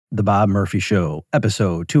The Bob Murphy Show,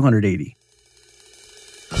 episode 280.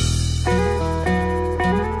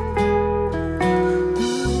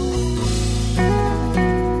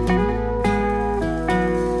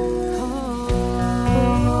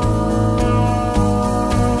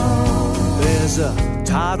 There's a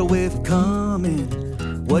tidal wave coming.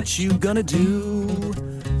 What you gonna do?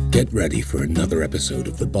 Get ready for another episode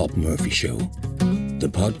of The Bob Murphy Show,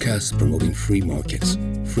 the podcast promoting free markets,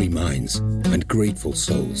 free minds, and grateful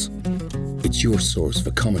souls. It's your source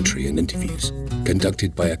for commentary and interviews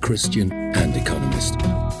conducted by a Christian and economist.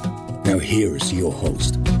 Now here's your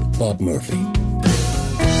host, Bob Murphy.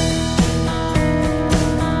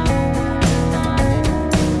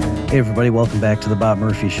 Hey everybody, welcome back to The Bob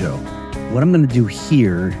Murphy Show. What I'm going to do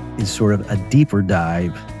here is sort of a deeper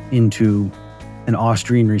dive into an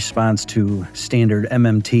Austrian response to standard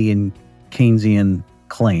MMT and Keynesian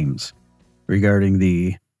claims regarding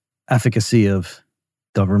the efficacy of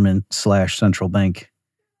government/central bank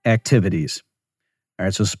activities. All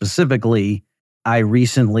right, so specifically, I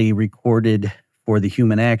recently recorded for the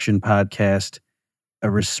Human Action podcast a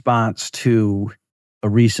response to a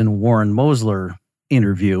recent Warren Mosler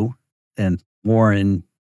interview. And Warren,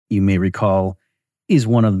 you may recall, is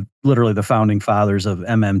one of literally the founding fathers of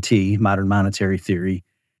MMT, modern monetary theory.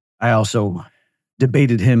 I also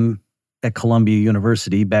debated him at Columbia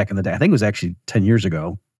University back in the day. I think it was actually 10 years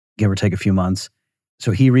ago, give or take a few months.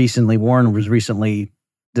 So Warren did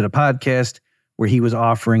a podcast where he was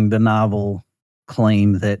offering the novel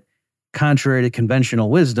claim that contrary to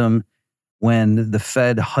conventional wisdom, when the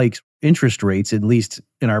Fed hikes interest rates, at least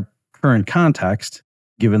in our current context,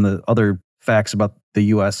 given the other facts about the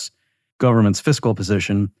U.S. government's fiscal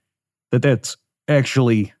position, that's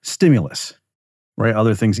actually stimulus, right?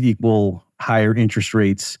 Other things equal, higher interest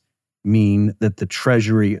rates mean that the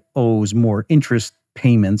Treasury owes more interest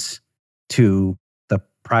payments to the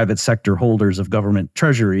private sector holders of government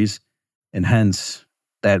treasuries, and hence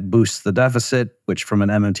that boosts the deficit, which from an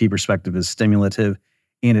MMT perspective is stimulative,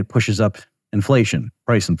 and it pushes up inflation,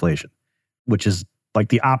 price inflation, which is like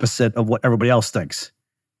the opposite of what everybody else thinks,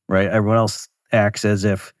 right? Everyone else acts as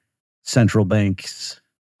if central banks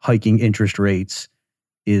hiking interest rates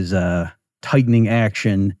is a tightening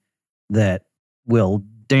action that will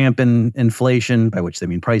dampen inflation, by which they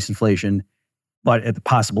mean price inflation, but at the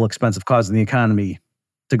possible expense of causing the economy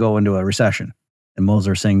to go into a recession. And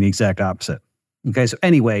Mosler saying the exact opposite. Okay, so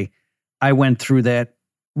anyway, I went through that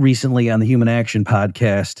recently on the Human Action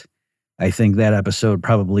podcast. I think that episode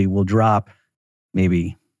probably will drop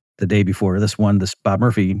maybe the day before this Bob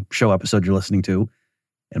Murphy Show episode you're listening to.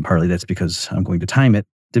 And partly that's because I'm going to time it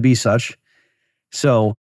to be such.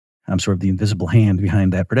 So I'm sort of the invisible hand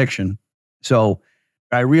behind that prediction. So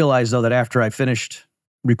I realized, though, that after I finished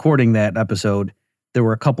recording that episode, there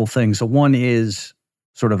were a couple things. So one is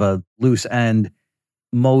sort of a loose end.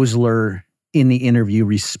 Mosler in the interview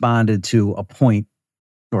responded to a point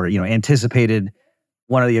or, anticipated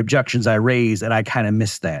one of the objections I raised, and I kind of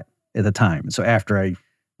missed that at the time. So after I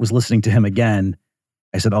was listening to him again,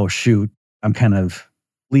 I said, oh, shoot, I'm kind of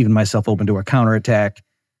leaving myself open to a counterattack.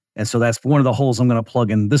 And so that's one of the holes I'm going to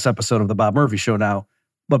plug in this episode of the Bob Murphy Show now.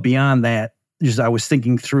 But beyond that, I was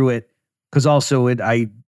thinking through it because also I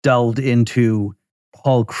delved into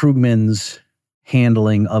Paul Krugman's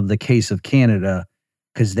handling of the case of Canada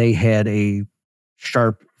because they had a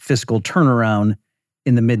sharp fiscal turnaround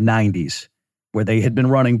in the mid-90s where they had been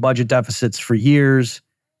running budget deficits for years.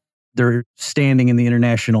 Their standing in the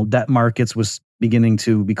international debt markets was beginning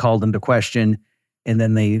to be called into question. And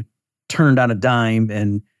then they turned on a dime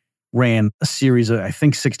and ran a series of, I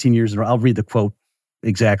think, 16 years in a row. I'll read the quote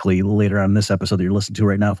exactly later on in this episode that you're listening to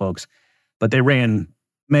right now, folks. But they ran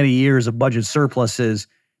many years of budget surpluses,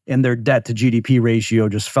 and their debt to GDP ratio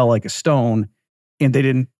just fell like a stone, and they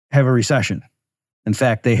didn't have a recession. In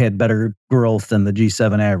fact, they had better growth than the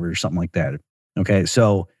G7 average, something like that. Okay,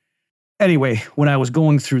 so anyway, when I was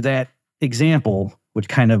going through that example, which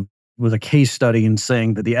kind of was a case study in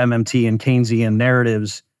saying that the MMT and Keynesian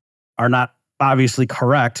narratives are not obviously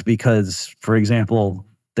correct because, for example,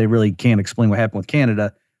 they really can't explain what happened with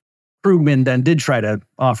Canada. Krugman then did try to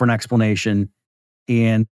offer an explanation,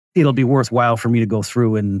 and it'll be worthwhile for me to go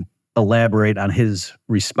through and elaborate on his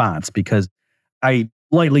response because I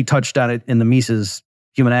lightly touched on it in the Mises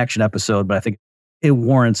Human Action episode, but I think it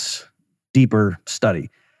warrants deeper study.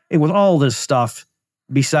 It was all this stuff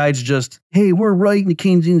besides just, hey, we're right and the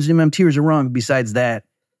Keynesians and MMTers are wrong. Besides that,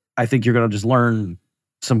 I think you're going to just learn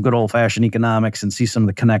some good old-fashioned economics and see some of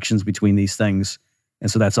the connections between these things. And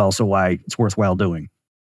so that's also why it's worthwhile doing.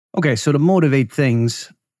 Okay, so to motivate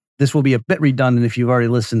things, this will be a bit redundant if you've already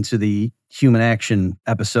listened to the Human Action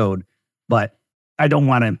episode, but I don't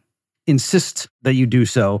want to insist that you do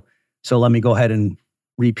so. So let me go ahead and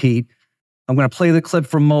repeat. I'm going to play the clip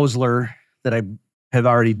from Mosler that I have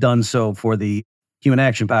already done so for the Human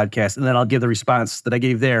Action podcast, and then I'll give the response that I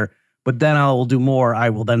gave there. But then I will do more.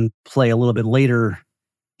 I will then play a little bit later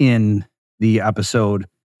in the episode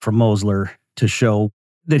from Mosler to show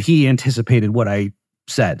that he anticipated what I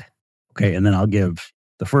said. Okay, and then I'll give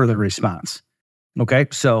the further response. Okay,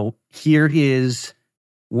 so here is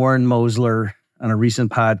Warren Mosler on a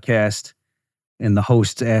recent podcast, and the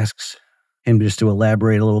host asks him just to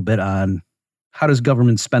elaborate a little bit on how does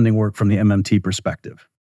government spending work from the MMT perspective?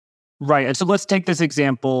 Right. And so let's take this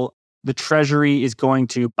example. The Treasury is going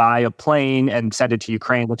to buy a plane and send it to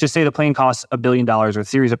Ukraine. Let's just say the plane costs $1 billion, or a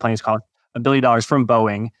series of planes cost $1 billion from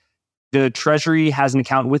Boeing. The Treasury has an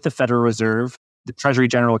account with the Federal Reserve, the Treasury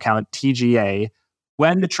General Account, TGA.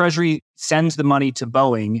 When the Treasury sends the money to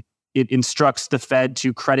Boeing, it instructs the Fed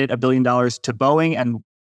to credit $1 billion to Boeing. And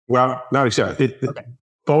well, not exactly. Okay.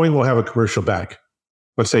 Boeing will have a commercial bank.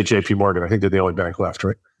 Let's say JP Morgan. I think they're the only bank left,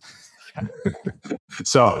 right?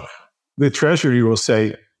 So the Treasury will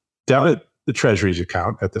say, debit the Treasury's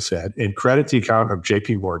account at the Fed and credit the account of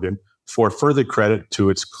JP Morgan for further credit to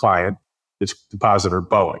its client, its depositor,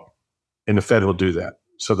 Boeing. And the Fed will do that.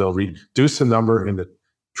 So they'll reduce the number in the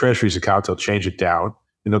Treasury's account, they'll change it down,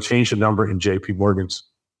 and they'll change the number in JP Morgan's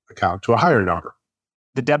account to a higher number.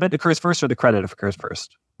 The debit occurs first or the credit occurs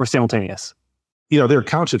first? Or simultaneous? They're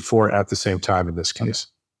accounted for at the same time in this case.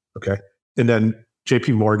 Okay. And then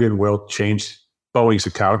JP Morgan will change Boeing's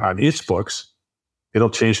account on its books. It'll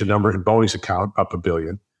change the number in Boeing's account up $1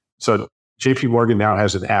 billion. So JP Morgan now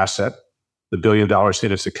has an asset, the $1 billion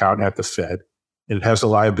in its account at the Fed, and it has a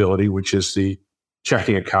liability, which is the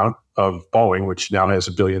checking account of Boeing, which now has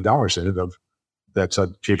 $1 billion in it. That's a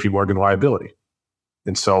JP Morgan liability.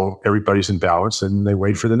 And so everybody's in balance and they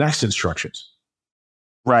wait for the next instructions.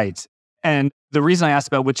 Right. And the reason I asked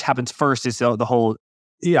about which happens first is the whole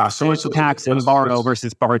so it's tax and borrow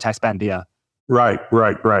versus borrow, tax, spend. Yeah. Right.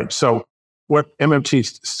 So what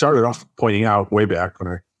MMT started off pointing out way back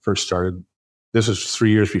when I first started, this was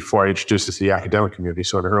 3 years before I introduced it to the academic community,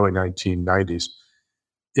 so in the early 1990s,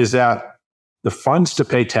 is that the funds to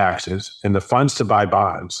pay taxes and the funds to buy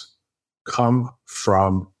bonds come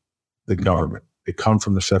from the government. They come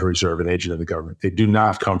from the Federal Reserve, an agent of the government. They do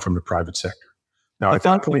not come from the private sector. Now, the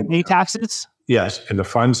funds to pay taxes? Yes, and the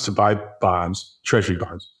funds to buy bonds, treasury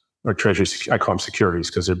bonds, or treasury, I call them securities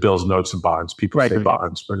because they're bills, notes, and bonds. People say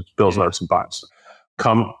bonds, but it's bills, notes, and bonds.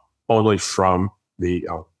 Come only from the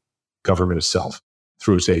government itself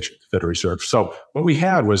through its agent, the Federal Reserve. So what we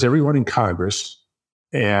had was everyone in Congress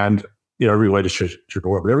and every legislature in the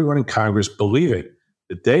world, but everyone in Congress believing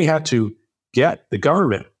that they had to get the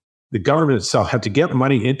government itself had to get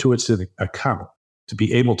money into its account to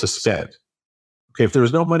be able to spend. Okay, if there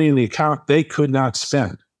was no money in the account, they could not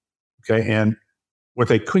spend. Okay, and what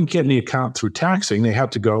they couldn't get in the account through taxing, they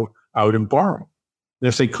had to go out and borrow. And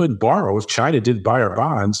if they couldn't borrow, if China didn't buy our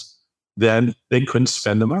bonds, then they couldn't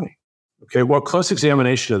spend the money. Okay, well, close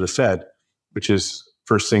examination of the Fed, which is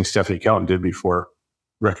first thing Stephanie Kelton did before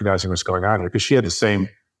recognizing what's going on here, because she had the same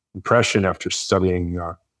impression after studying,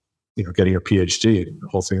 getting her PhD, the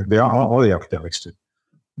whole thing. All the academics did.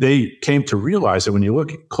 They came to realize that when you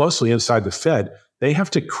look closely inside the Fed, they have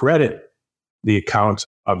to credit the accounts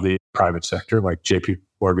of the private sector, like JP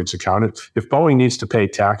Morgan's account. If Boeing needs to pay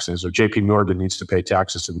taxes or JP Morgan needs to pay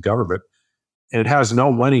taxes to the government, and it has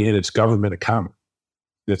no money in its government account,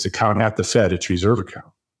 its account at the Fed, its reserve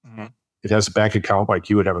account. Mm-hmm. It has a bank account like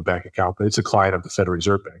you would have a bank account, but it's a client of the Federal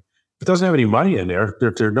Reserve Bank. If it doesn't have any money in there,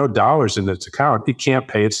 if there are no dollars in its account, it can't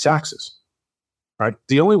pay its taxes. Right?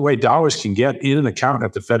 The only way dollars can get in an account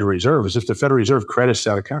at the Federal Reserve is if the Federal Reserve credits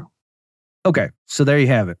that account. Okay, so there you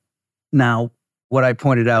have it. Now, what I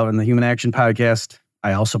pointed out in the Human Action podcast,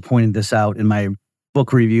 I also pointed this out in my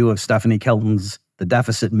book review of Stephanie Kelton's The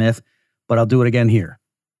Deficit Myth, but I'll do it again here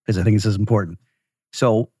because I think this is important.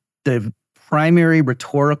 So the primary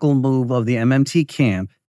rhetorical move of the MMT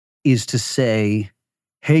camp is to say,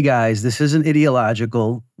 hey guys, this isn't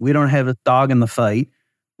ideological. We don't have a dog in the fight.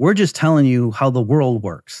 We're just telling you how the world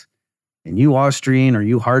works. And you Austrian or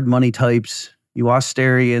you hard money types, you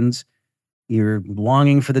Austerians, you're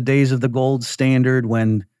longing for the days of the gold standard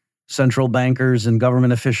when central bankers and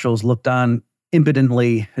government officials looked on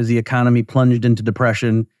impotently as the economy plunged into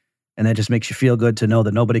depression. And that just makes you feel good to know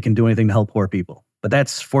that nobody can do anything to help poor people. But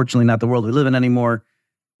that's fortunately not the world we live in anymore.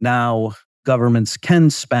 Now governments can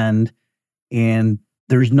spend and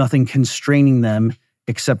there's nothing constraining them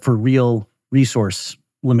except for real resource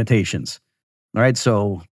limitations. All right.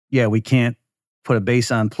 So yeah, we can't put a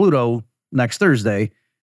base on Pluto next Thursday,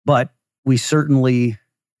 but we certainly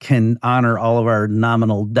can honor all of our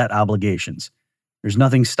nominal debt obligations. There's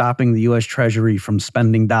nothing stopping the U.S. Treasury from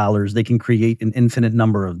spending dollars. They can create an infinite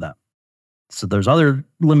number of them. So there's other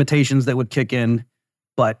limitations that would kick in,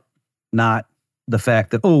 but not the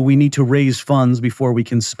fact that, we need to raise funds before we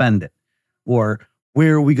can spend it. Or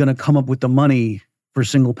where are we going to come up with the money for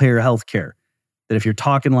single-payer health care? That if you're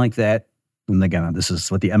talking like that, and again, this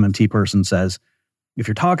is what the MMT person says, if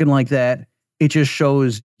you're talking like that, it just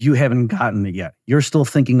shows you haven't gotten it yet. You're still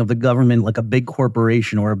thinking of the government like a big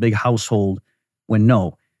corporation or a big household, when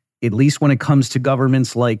no, at least when it comes to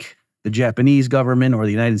governments like the Japanese government or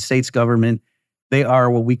the United States government, they are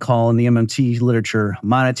what we call in the MMT literature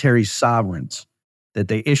monetary sovereigns, that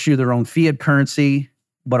they issue their own fiat currency,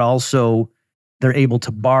 but also they're able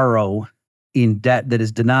to borrow in debt that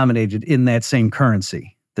is denominated in that same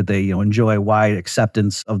currency, that they enjoy wide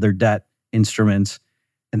acceptance of their debt instruments.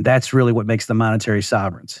 And that's really what makes them monetary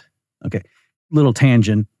sovereigns. Okay, little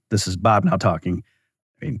tangent. This is Bob now talking.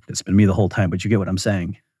 I mean, it's been me the whole time, but you get what I'm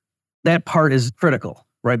saying. That part is critical,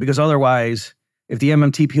 right? Because otherwise, if the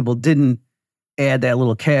MMT people didn't add that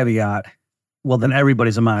little caveat, well, then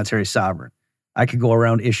everybody's a monetary sovereign. I could go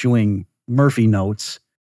around issuing Murphy notes,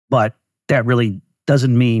 but that really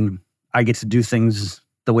doesn't mean I get to do things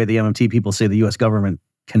the way the MMT people say the U.S. government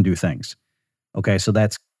can do things. Okay, so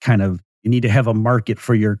that's kind of, you need to have a market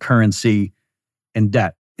for your currency and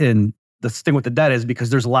debt. And the thing with the debt is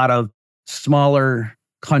because there's a lot of smaller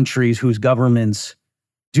countries whose governments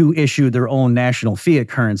do issue their own national fiat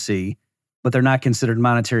currency, but they're not considered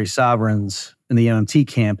monetary sovereigns in the MMT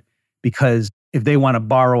camp, because if they want to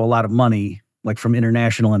borrow a lot of money, like from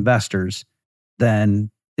international investors,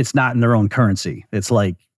 then it's not in their own currency. It's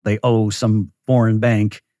like they owe some foreign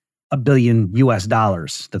bank $1 billion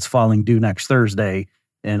that's falling due next Thursday.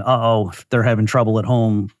 And if they're having trouble at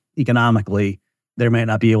home economically, they might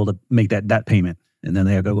not be able to make that debt payment. And then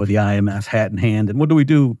they go with the IMF hat in hand. And what do we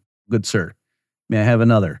do, good sir? May I have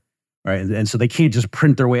another? Right. And so they can't just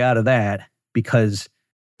print their way out of that, because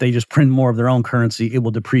they just print more of their own currency, it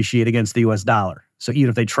will depreciate against the US dollar. So even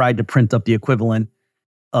if they tried to print up the equivalent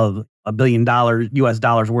of $1 billion US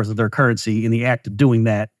dollars worth of their currency, in the act of doing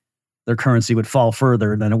that, their currency would fall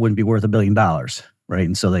further, and then it wouldn't be worth $1 billion. Right.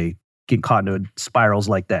 And so they get caught into spirals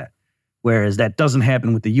like that. Whereas that doesn't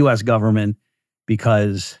happen with the US government,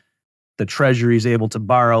 because the Treasury is able to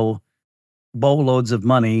borrow boatloads of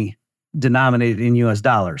money denominated in US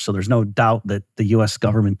dollars. So there's no doubt that the US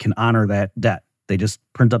government can honor that debt. They just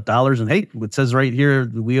print up dollars and, hey, it says right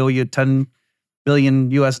here, we owe you 10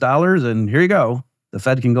 billion US dollars, and here you go. The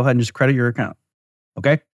Fed can go ahead and just credit your account.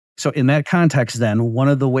 Okay? So in that context, then, one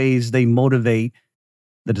of the ways they motivate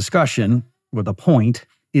the discussion or the point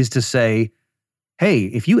is to say, hey,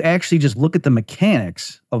 if you actually just look at the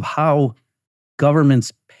mechanics of how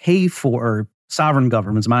governments pay for, sovereign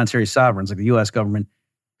governments, monetary sovereigns like the US government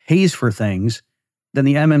pays for things, then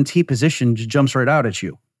the MMT position just jumps right out at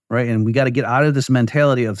you, right? And we got to get out of this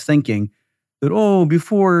mentality of thinking that,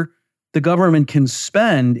 before the government can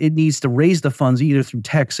spend, it needs to raise the funds either through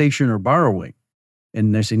taxation or borrowing.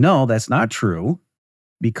 And they say, no, that's not true,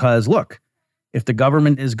 because look, if the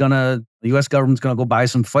US government's going to go buy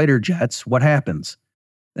some fighter jets, what happens?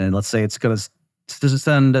 And let's say it's going to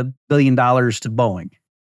send $1 billion to Boeing.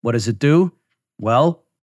 What does it do? Well,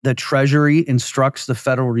 the Treasury instructs the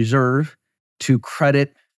Federal Reserve to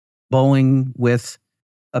credit Boeing with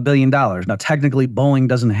 $1 billion. Now, technically, Boeing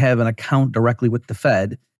doesn't have an account directly with the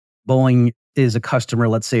Fed. Boeing is a customer,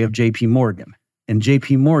 let's say, of JP Morgan. And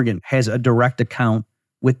JP Morgan has a direct account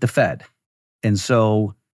with the Fed. And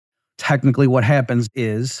so technically what happens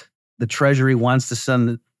is the Treasury wants to send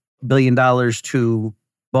 $1 billion to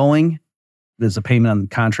Boeing. There's a payment on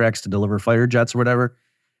contracts to deliver fighter jets or whatever.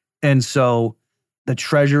 And so the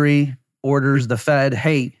Treasury orders the Fed,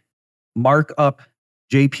 hey, mark up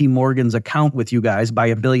JP Morgan's account with you guys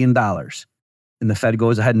by $1 billion. And the Fed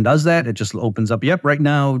goes ahead and does that. It just opens up, yep, right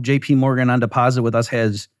now JP Morgan on deposit with us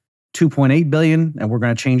has $2.8 billion, and we're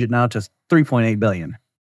going to change it now to $3.8 billion.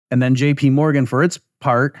 And then JP Morgan, for its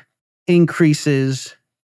part, increases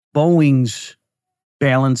Boeing's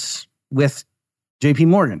balance with JP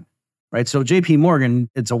Morgan, right? So JP Morgan,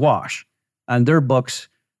 it's a wash. On their books,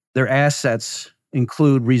 their assets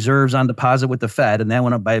include reserves on deposit with the Fed, and that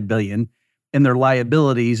went up by $1 billion. And their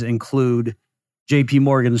liabilities include JP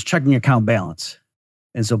Morgan's checking account balance.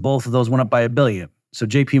 And so both of those went up by $1 billion. So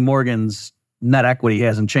JP Morgan's net equity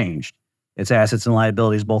hasn't changed. Its assets and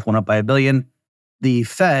liabilities both went up by $1 billion. The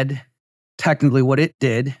Fed, technically what it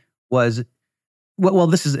did was,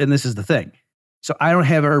 this is the thing. So I don't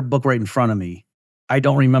have her book right in front of me. I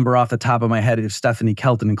don't remember off the top of my head if Stephanie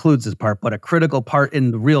Kelton includes this part, but a critical part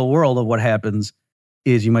in the real world of what happens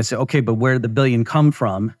is you might say, okay, but where did the billion come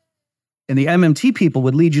from? And the MMT people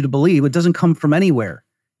would lead you to believe it doesn't come from anywhere.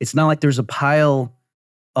 It's not like there's a pile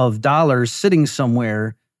of dollars sitting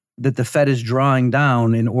somewhere that the Fed is drawing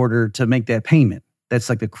down in order to make that payment. That's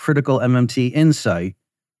like the critical MMT insight,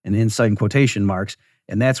 and insight in quotation marks.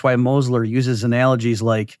 And that's why Mosler uses analogies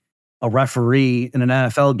like a referee in an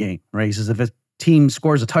NFL game, right? He says if a team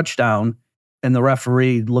scores a touchdown and the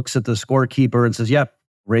referee looks at the scorekeeper and says, yep,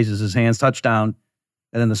 raises his hands, touchdown,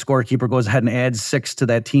 and then the scorekeeper goes ahead and adds 6 to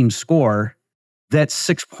that team's score, that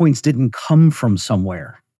 6 points didn't come from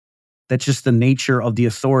somewhere. That's just the nature of the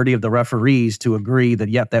authority of the referees to agree that,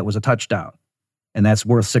 yep, that was a touchdown. And that's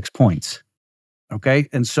worth 6 points. Okay?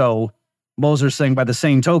 And so Moser's saying by the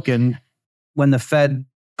same token, when the Fed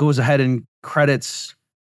goes ahead and credits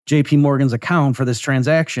JP Morgan's account for this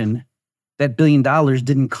transaction, that $1 billion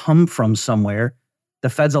didn't come from somewhere. The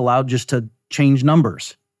Fed's allowed just to change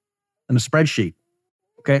numbers in a spreadsheet.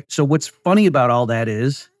 Okay? So what's funny about all that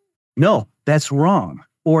is, no, that's wrong.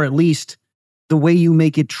 Or at least the way you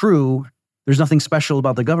make it true, there's nothing special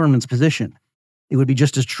about the government's position. It would be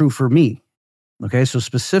just as true for me. Okay? So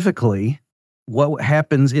specifically, what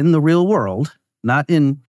happens in the real world, not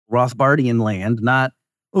in Rothbardian land, not,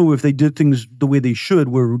 oh, if they did things the way they should,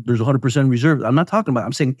 where there's 100% reserve. I'm not talking about,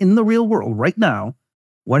 I'm saying in the real world right now,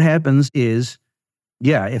 what happens is,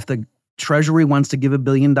 yeah, if the Treasury wants to give $1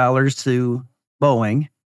 billion to Boeing,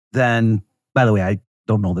 then, by the way, I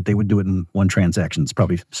don't know that they would do it in one transaction. It's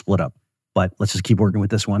probably split up, but let's just keep working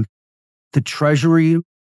with this one. The Treasury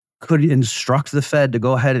could instruct the Fed to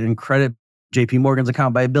go ahead and credit JP Morgan's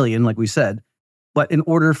account by $1 billion, like we said. But in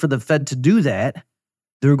order for the Fed to do that,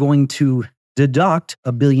 they're going to deduct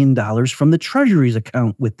 $1 billion from the Treasury's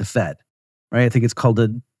account with the Fed, right? I think it's called a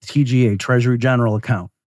TGA, Treasury General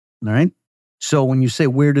Account, all right? So when you say,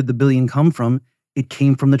 where did the $1 billion come from? It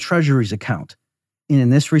came from the Treasury's account. And in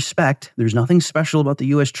this respect, there's nothing special about the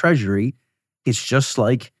U.S. Treasury. It's just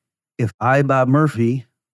like if I, Bob Murphy,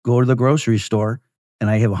 go to the grocery store and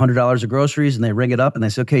I have $100 of groceries and they ring it up and they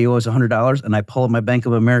say, okay, you owe us $100. And I pull up my Bank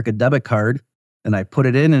of America debit card and I put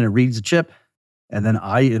it in and it reads the chip. And then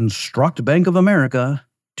I instruct Bank of America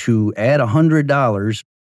to add $100,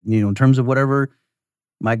 in terms of whatever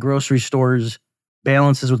my grocery store's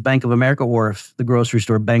balance is with Bank of America, or if the grocery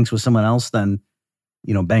store banks with someone else, then,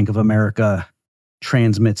 Bank of America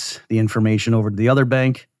transmits the information over to the other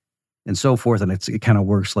bank and so forth. And it kind of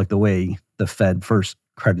works like the way the Fed first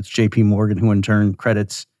credits JP Morgan, who in turn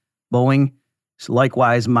credits Boeing. So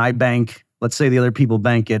likewise, my bank, let's say the other people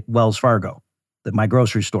bank at Wells Fargo, that my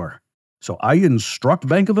grocery store. So I instruct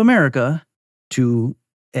Bank of America to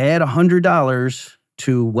add $100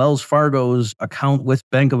 to Wells Fargo's account with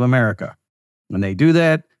Bank of America. When they do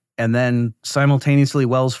that, and then simultaneously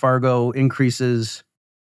Wells Fargo increases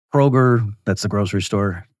Kroger, that's the grocery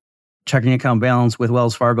store, checking account balance with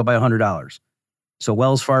Wells Fargo by $100. So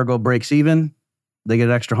Wells Fargo breaks even. They get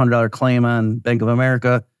an extra $100 claim on Bank of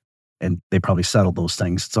America, and they probably settled those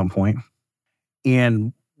things at some point.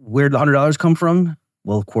 And where did the $100 come from?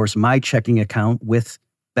 Well, of course, my checking account with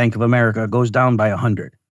Bank of America goes down by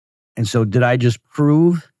 100. And so did I just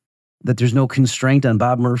prove that there's no constraint on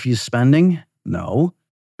Bob Murphy's spending? No,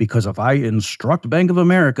 because if I instruct Bank of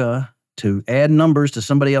America to add numbers to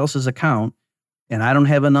somebody else's account and I don't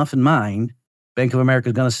have enough in mind, Bank of America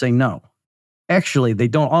is going to say no. Actually, they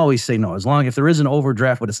don't always say no. If there is an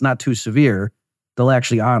overdraft, but it's not too severe, they'll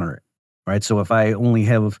actually honor it, right? So if I only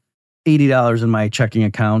have $80 in my checking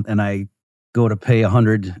account and I go to pay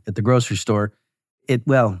 $100 at the grocery store,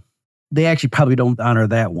 they actually probably don't honor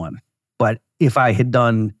that one. But if I had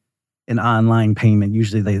done an online payment,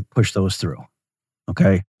 usually they push those through.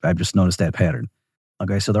 Okay. I've just noticed that pattern.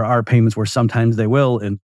 Okay. So there are payments where sometimes they will,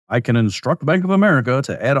 and I can instruct Bank of America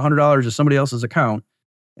to add $100 to somebody else's account,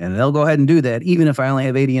 and they'll go ahead and do that, even if I only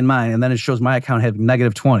have 80 in mine. And then it shows my account having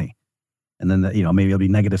negative 20. And then, maybe it'll be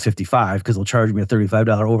negative 55 because they'll charge me a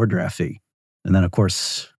 $35 overdraft fee. And then, of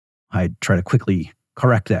course, I try to quickly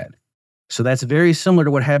correct that. So that's very similar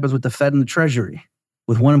to what happens with the Fed and the Treasury,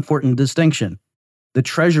 with one important distinction. The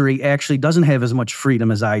Treasury actually doesn't have as much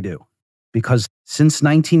freedom as I do, because since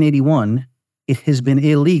 1981, it has been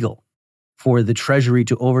illegal for the Treasury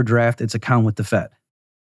to overdraft its account with the Fed.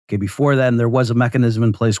 Okay, before then, there was a mechanism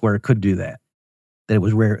in place where it could do that. That it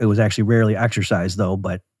was rare. It was actually rarely exercised, though,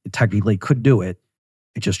 but it technically could do it.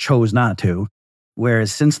 It just chose not to.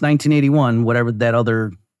 Whereas since 1981, whatever that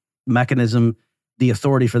other mechanism, the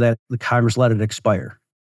authority for that, the Congress let it expire.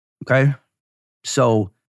 Okay?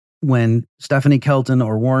 So when Stephanie Kelton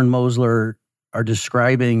or Warren Mosler are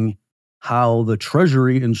describing how the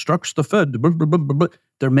Treasury instructs the Fed. Blah, blah, blah, blah, blah.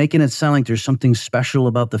 They're making it sound like there's something special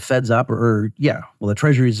about the Fed's the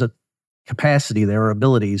Treasury's capacity, their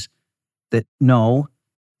abilities. That no,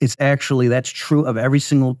 it's actually, that's true of every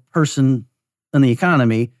single person in the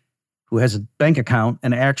economy who has a bank account,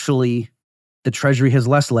 and actually the Treasury has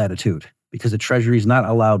less latitude because the Treasury is not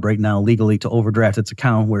allowed right now legally to overdraft its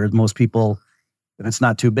account, whereas most people, if it's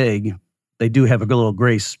not too big, they do have a good little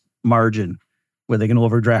grace margin where they can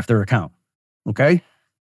overdraft their account. Okay?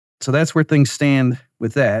 So that's where things stand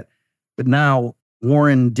with that. But now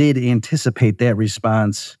Warren did anticipate that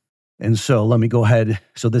response. And so let me go ahead.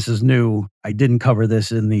 So this is new. I didn't cover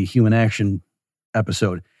this in the Human Action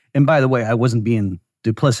episode. And by the way, I wasn't being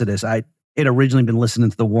duplicitous. I had originally been listening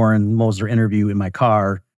to the Warren Mosler interview in my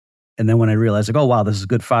car. And then when I realized, like, oh, wow, this is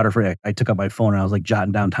good fodder for it, I took up my phone and I was like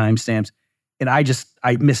jotting down timestamps. And I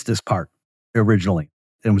missed this part originally.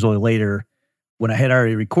 It was only later when I had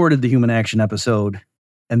already recorded the Human Action episode.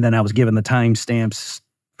 And then I was given the timestamps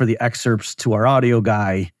for the excerpts to our audio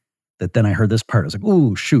guy that then I heard this part. I was like,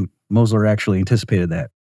 ooh, shoot, Mosler actually anticipated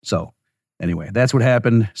that. So anyway, that's what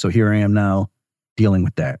happened. So here I am now dealing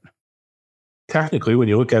with that. Technically, when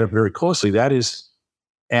you look at it very closely, that is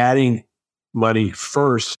adding money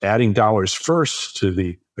first, adding dollars first to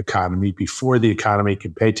the economy before the economy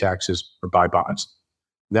can pay taxes or buy bonds.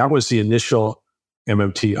 That was the initial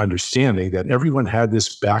MMT understanding, that everyone had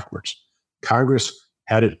this backwards. Congress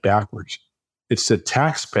had it backwards. It's the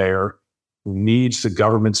taxpayer who needs the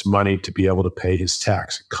government's money to be able to pay his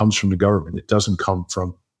tax. It comes from the government. It doesn't come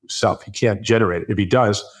from himself. He can't generate it. If he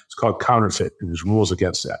does, it's called counterfeit, and there's rules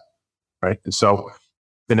against that, right? And so,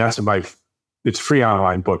 Vanessa, it's a free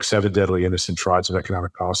online book, 7 Deadly Innocent Frauds of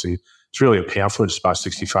Economic Policy. It's really a pamphlet. It's about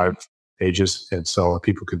 65 pages. And so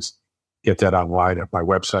people can get that online at my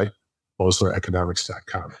website,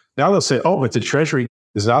 MoslerEconomics.com. Now they'll say, oh, but the Treasury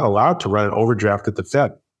is not allowed to run an overdraft at the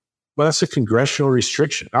Fed. Well, that's a congressional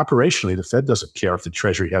restriction. Operationally, the Fed doesn't care if the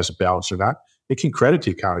Treasury has a balance or not. It can credit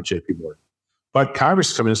the account at JP Morgan. But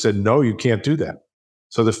Congress came in and said, no, you can't do that.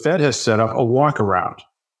 So the Fed has set up a walk around.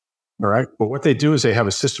 All right. But what they do is they have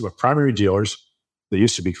a system of primary dealers. There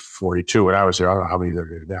used to be 42 when I was there. I don't know how many there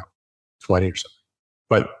are now, 20 or something.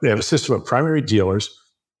 But they have a system of primary dealers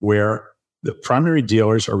where the primary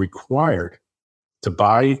dealers are required to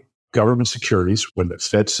buy government securities when the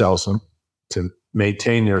Fed sells them to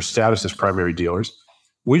maintain their status as primary dealers,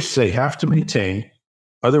 which they have to maintain.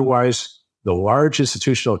 Otherwise, the large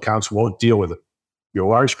institutional accounts won't deal with it. Your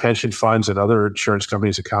large pension funds and other insurance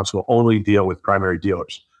companies' accounts will only deal with primary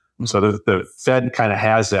dealers. So the Fed kind of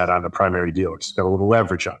has that on the primary dealers. It's got a little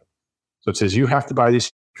leverage on it. So it says you have to buy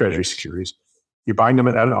these Treasury securities. You're buying them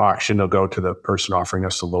at an auction. They'll go to the person offering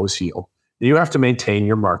us the lowest yield. You have to maintain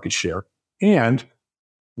your market share. And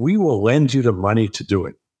we will lend you the money to do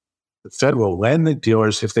it. The Fed will lend the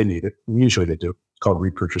dealers if they need it. Usually they do. It's called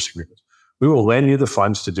repurchase agreements. We will lend you the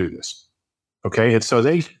funds to do this. Okay. And so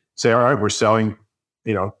they say, all right, we're selling,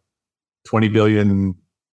 20 billion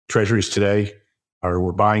treasuries today, or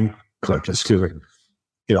we're buying, we're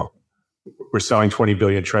selling 20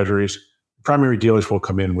 billion treasuries. Primary dealers will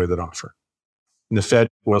come in with an offer. And the Fed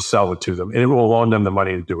will sell it to them. And it will loan them the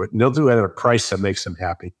money to do it. And they'll do it at a price that makes them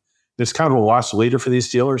happy. It's kind of a loss leader for these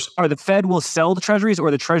dealers. Or the Fed will sell the treasuries, or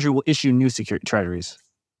the Treasury will issue new treasuries?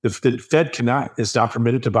 The Fed is not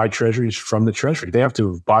permitted to buy treasuries from the Treasury. They have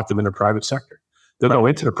to have bought them in the private sector. They'll go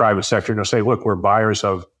into the private sector and they'll say, look, we're buyers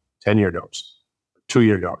of 10-year notes,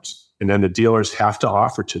 2-year notes. And then the dealers have to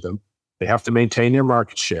offer to them. They have to maintain their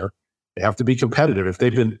market share. They have to be competitive.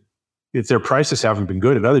 If their prices haven't been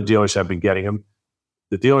good and other dealers have been getting them,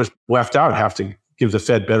 the dealers left out have to give the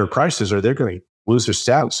Fed better prices or they're going to lose their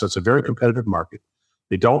status. So it's a very competitive market.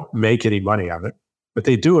 They don't make any money on it, but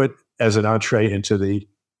they do it as an entree into the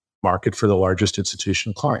market for the largest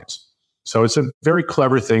institutional clients. So it's a very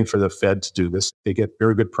clever thing for the Fed to do this. They get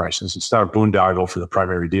very good prices. It's not a boondoggle for the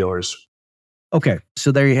primary dealers. Okay,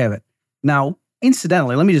 so there you have it. Now,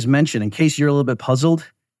 incidentally, let me just mention, in case you're a little bit puzzled,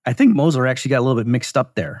 I think Mosler actually got a little bit mixed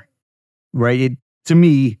up there, right? To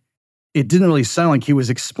me, it didn't really sound like he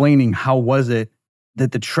was explaining how was it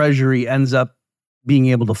that the Treasury ends up being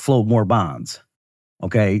able to float more bonds,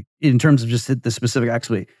 okay, in terms of just the specific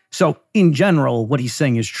explanation. So in general, what he's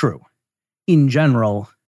saying is true. In general,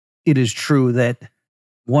 it is true that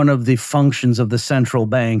one of the functions of the central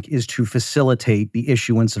bank is to facilitate the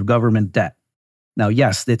issuance of government debt. Now,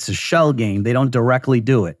 yes, it's a shell game. They don't directly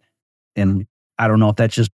do it. And I don't know if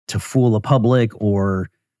that's just to fool the public or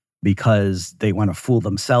because they want to fool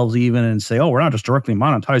themselves even and say, oh, we're not just directly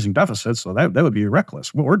monetizing deficits. So that would be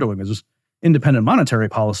reckless. What we're doing is just independent monetary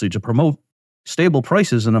policy to promote stable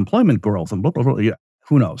prices and employment growth and blah, blah, blah. Yeah,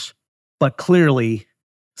 who knows? But clearly,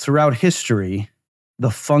 throughout history,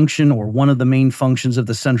 the function or one of the main functions of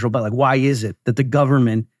the central bank, like why is it that the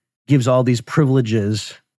government gives all these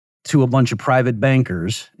privileges to a bunch of private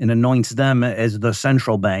bankers and anoints them as the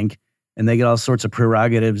central bank, and they get all sorts of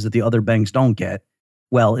prerogatives that the other banks don't get?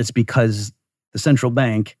 Well, it's because the central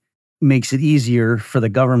bank makes it easier for the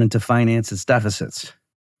government to finance its deficits.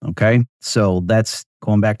 Okay? So that's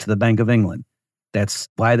going back to the Bank of England. That's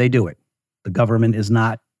why they do it. The government is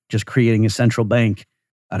not just creating a central bank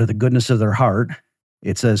out of the goodness of their heart.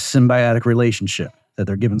 It's a symbiotic relationship that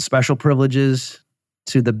they're given special privileges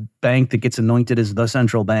to the bank that gets anointed as the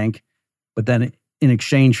central bank. But then in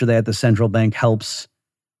exchange for that, the central bank helps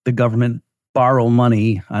the government borrow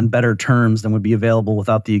money on better terms than would be available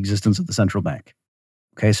without the existence of the central bank.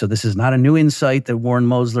 Okay, so this is not a new insight that Warren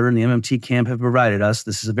Mosler and the MMT camp have provided us.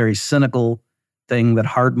 This is a very cynical thing that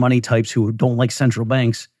hard money types who don't like central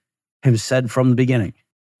banks have said from the beginning.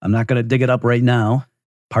 I'm not going to dig it up right now,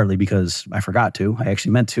 partly because I forgot to. I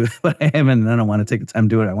actually meant to, but I haven't, and I don't want to take the time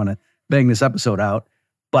to do it. I want to bang this episode out.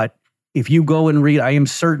 But if you go and read, I am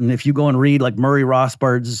certain if you go and read like Murray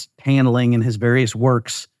Rothbard's handling in his various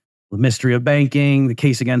works, The Mystery of Banking, The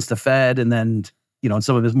Case Against the Fed, and then,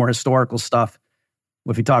 some of his more historical stuff,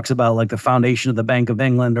 if he talks about like the foundation of the Bank of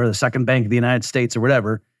England or the second bank of the United States or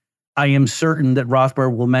whatever, I am certain that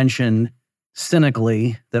Rothbard will mention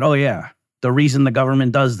cynically that, oh yeah, the reason the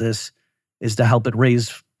government does this is to help it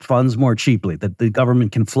raise funds more cheaply, that the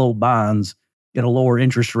government can float bonds at a lower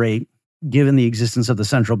interest rate given the existence of the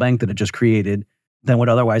central bank that it just created than would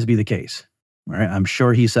otherwise be the case. All right? I'm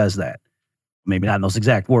sure he says that. Maybe not in those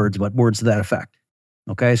exact words, but words to that effect.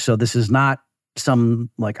 Okay, so this is not some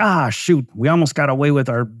like, shoot, we almost got away with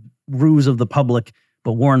our ruse of the public,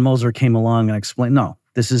 but Warren Mosler came along and explained, no,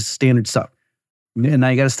 this is standard stuff. And now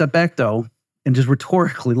you got to step back, though, and just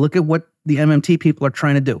rhetorically look at what the MMT people are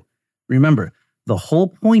trying to do. Remember, the whole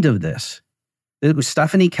point of this, it was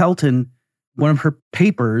Stephanie Kelton, one of her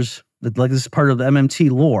papers, that like this is part of the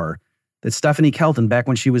MMT lore, that Stephanie Kelton, back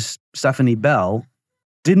when she was Stephanie Bell,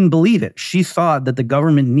 didn't believe it. She thought that the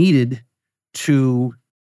government needed to,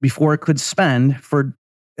 before it could spend,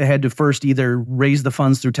 it had to first either raise the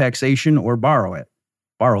funds through taxation or borrow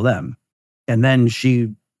them. And then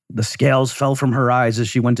the scales fell from her eyes as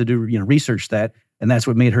she went to do, research that. And that's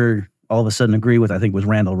what made her all of a sudden agree with, I think it was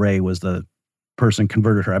Randall Ray was the person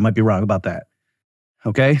converted her. I might be wrong about that.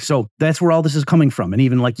 Okay. So that's where all this is coming from. And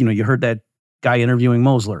even like, you heard that guy interviewing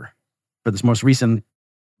Mosler for this most recent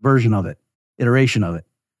version of it, iteration of it.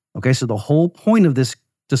 Okay. So the whole point of this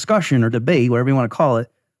discussion or debate, whatever you want to call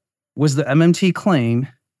it, was the MMT claim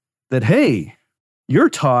that, hey, you're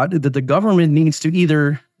taught that the government needs to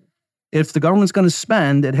either, if the government's going to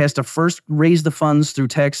spend, it has to first raise the funds through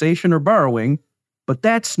taxation or borrowing. But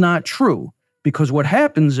that's not true, because what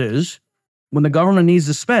happens is when the government needs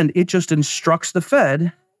to spend, it just instructs the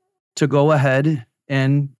Fed to go ahead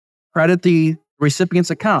and credit the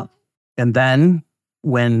recipient's account. And then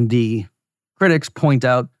when the critics point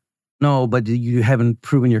out, no, but you haven't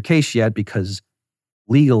proven your case yet because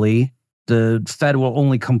legally the Fed will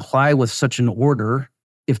only comply with such an order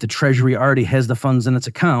if the Treasury already has the funds in its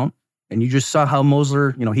account. And you just saw how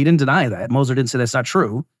Mosler, he didn't deny that. Mosler didn't say that's not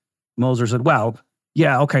true. Mosler said, well,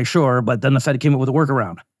 yeah, okay, sure. But then the Fed came up with a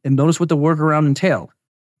workaround. And notice what the workaround entailed.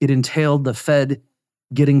 It entailed the Fed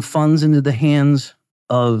getting funds into the hands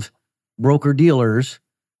of broker-dealers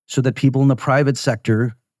so that people in the private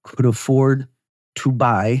sector could afford to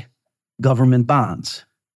buy government bonds.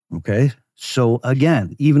 Okay? So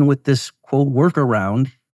again, even with this, quote, workaround,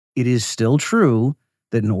 it is still true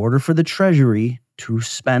that in order for the Treasury to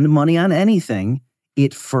spend money on anything,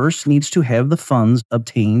 it first needs to have the funds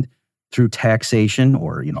obtained through taxation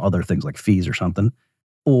or, other things like fees or something,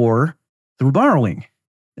 or through borrowing.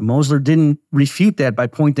 And Mosler didn't refute that by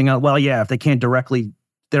pointing out, well, yeah, if they can't directly,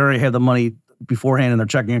 they already have the money beforehand in their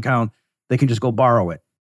checking account, they can just go borrow it.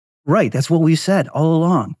 Right, that's what we said all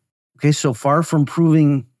along. Okay, so far from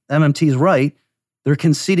proving MMT is right, they're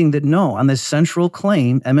conceding that no, on this central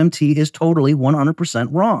claim, MMT is totally 100%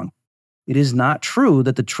 wrong. It is not true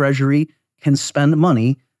that the Treasury can spend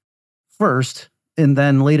money first and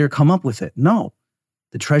then later come up with it. No,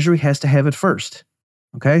 the Treasury has to have it first.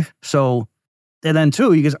 Okay, so, and then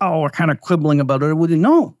too, you guys, we're kind of quibbling about it.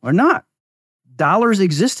 No, we're not. Dollars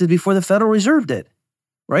existed before the Federal Reserve did,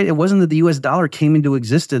 right? It wasn't that the US dollar came into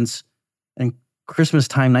existence in Christmas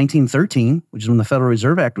time 1913, which is when the Federal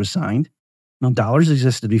Reserve Act was signed. No, dollars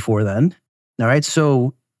existed before then. All right,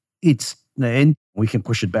 so and we can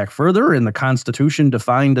push it back further, and the Constitution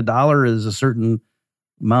defined a dollar as a certain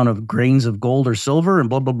amount of grains of gold or silver and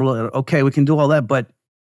blah, blah, blah. Okay, we can do all that, but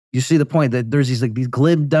you see the point that there's these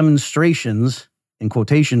glib demonstrations in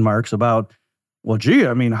quotation marks about, well, gee,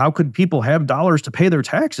 I mean, how could people have dollars to pay their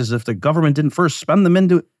taxes if the government didn't first spend them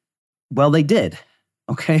into? Well, they did.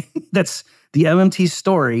 Okay, that's the MMT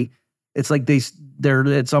story. It's like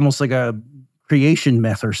it's almost like a creation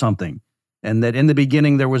myth or something, and that in the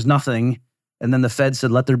beginning there was nothing, and then the Fed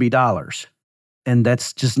said, "Let there be dollars," and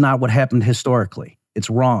that's just not what happened historically. It's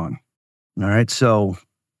wrong. All right, so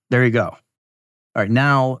there you go. All right,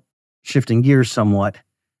 now shifting gears somewhat,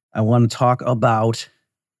 I want to talk about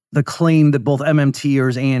the claim that both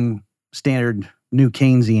MMTers and standard new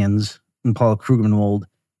Keynesians in Paul Krugman mold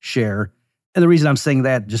share. And the reason I'm saying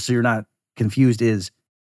that, just so you're not confused, is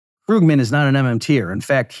Krugman is not an MMTer. In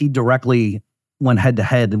fact, he directly went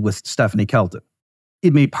head-to-head with Stephanie Kelton.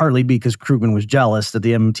 It may partly be because Krugman was jealous that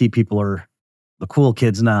the MMT people are the cool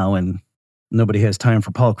kids now and nobody has time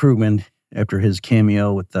for Paul Krugman after his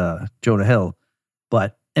cameo with Jonah Hill.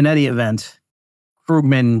 But in any event,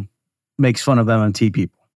 Krugman makes fun of MMT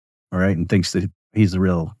people, all right, and thinks that he's the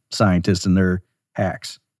real scientist and they're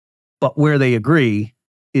hacks. But where they agree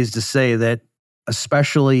is to say that,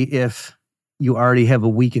 especially if you already have a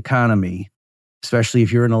weak economy, especially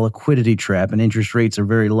if you're in a liquidity trap and interest rates are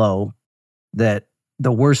very low, that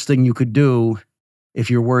the worst thing you could do if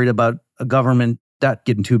you're worried about a government debt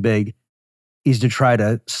getting too big is to try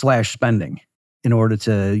to slash spending in order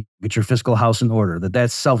to get your fiscal house in order,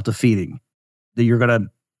 that's self-defeating, that you're going to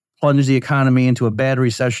plunge the economy into a bad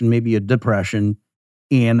recession, maybe a depression.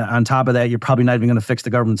 And on top of that, you're probably not even going to fix the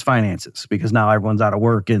government's finances because now everyone's out of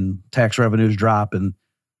work and tax revenues drop. And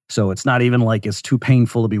so it's not even like it's too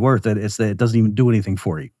painful to be worth it. It's that it doesn't even do anything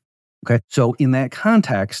for you. Okay. So in that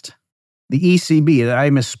context, the ECB, I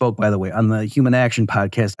misspoke, by the way, on the Human Action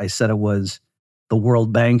podcast, I said it was the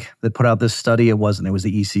World Bank that put out this study. It wasn't. It was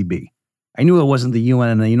the ECB. I knew it wasn't the UN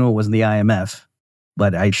and I knew it wasn't the IMF,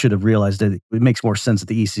 but I should have realized that it makes more sense that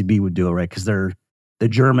the ECB would do it, right? Because they're the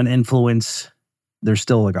German influence. There's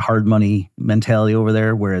still like a hard money mentality over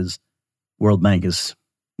there, whereas World Bank is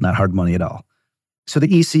not hard money at all. So the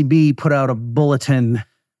ECB put out a bulletin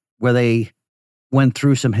where they went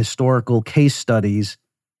through some historical case studies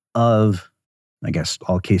of, I guess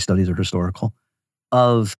all case studies are historical,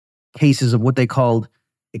 of cases of what they called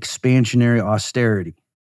expansionary austerity.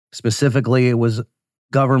 Specifically, it was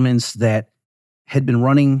governments that had been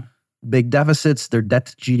running big deficits, their debt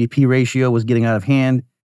to GDP ratio was getting out of hand,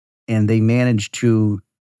 and they managed to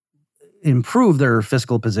improve their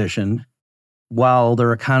fiscal position while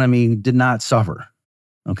their economy did not suffer.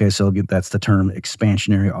 Okay, so that's the term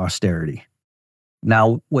expansionary austerity.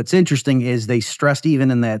 Now, what's interesting is they stressed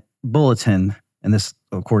even in that bulletin, and this,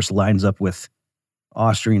 of course, lines up with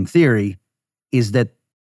Austrian theory, is that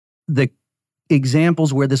the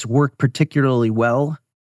examples where this worked particularly well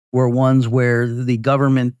were ones where the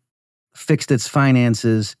government fixed its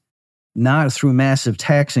finances not through massive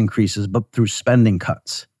tax increases, but through spending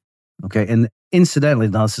cuts. Okay, and incidentally,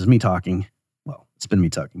 now this is me talking. Well, it's been me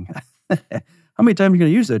talking. How many times are you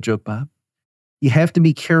going to use that joke, Bob? You have to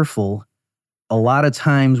be careful. A lot of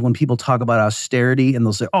times when people talk about austerity and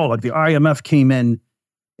they'll say, oh, like the IMF came in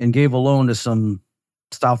and gave a loan to some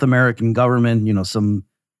South American government, some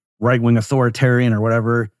right-wing authoritarian or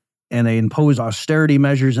whatever, and they imposed austerity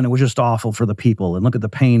measures and it was just awful for the people. And look at the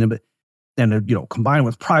pain of it. And, combined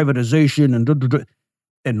with privatization and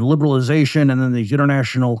liberalization, and then these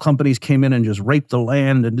international companies came in and just raped the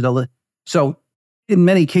land. So in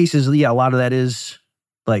many cases, yeah, a lot of that is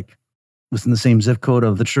like within the same zip code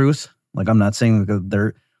of the truth. Like I'm not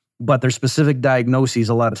saying but their specific diagnoses,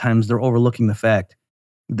 a lot of times they're overlooking the fact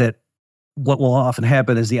that what will often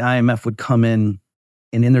happen is the IMF would come in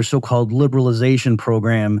and in their so-called liberalization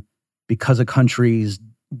program, because a country's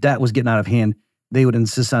debt was getting out of hand, they would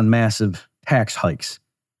insist on massive tax hikes,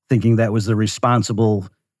 thinking that was the responsible,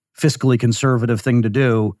 fiscally conservative thing to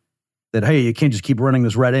do, that, hey, you can't just keep running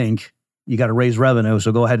this red ink. You got to raise revenue,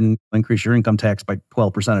 so go ahead and increase your income tax by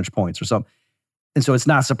 12 percentage points or something. And so it's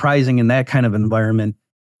not surprising in that kind of environment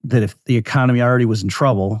that if the economy already was in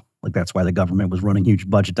trouble, like that's why the government was running huge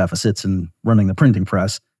budget deficits and running the printing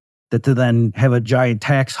press, that to then have a giant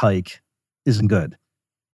tax hike isn't good.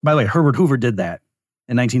 By the way, Herbert Hoover did that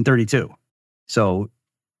in 1932. So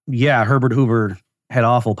yeah, Herbert Hoover had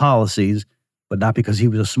awful policies, but not because he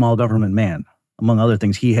was a small government man. Among other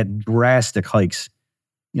things, he had drastic hikes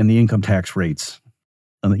in the income tax rates,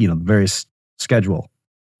 the various schedule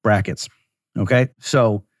brackets. Okay,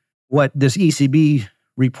 so what this ECB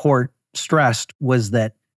report stressed was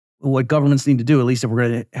that what governments need to do, at least if we're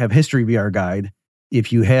going to have history be our guide,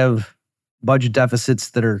 if you have budget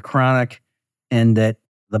deficits that are chronic and that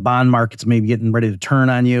the bond markets may be getting ready to turn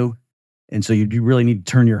on you, And so you really need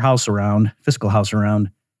to turn your house around, fiscal house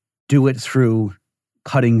around, do it through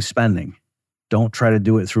cutting spending. Don't try to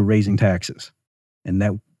do it through raising taxes. And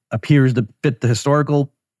that appears to fit the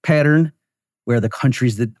historical pattern where the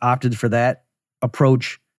countries that opted for that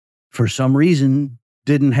approach, for some reason,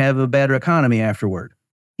 didn't have a better economy afterward,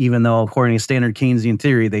 even though, according to standard Keynesian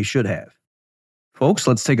theory, they should have. Folks,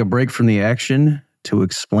 let's take a break from the action to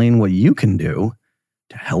explain what you can do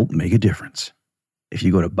to help make a difference. If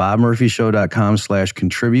you go to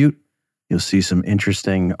bobmurphyshow.com/contribute, you'll see some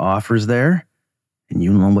interesting offers there, and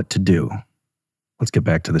you'll know what to do. Let's get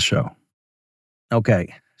back to the show.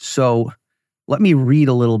 Okay, so let me read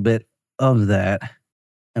a little bit of that.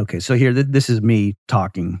 Okay, so here, this is me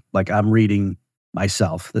talking like I'm reading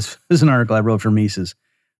myself. This is an article I wrote for Mises.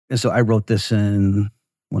 And so I wrote this in,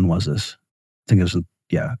 when was this? I think it was,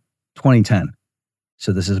 2010.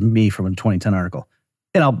 So this is me from a 2010 article.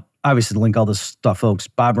 And I'll obviously link all this stuff, folks,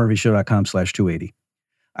 bobmurphyshow.com/280.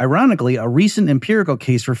 Ironically, a recent empirical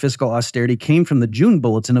case for fiscal austerity came from the June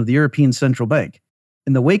bulletin of the European Central Bank.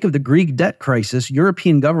 In the wake of the Greek debt crisis,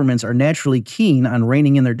 European governments are naturally keen on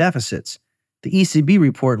reining in their deficits. The ECB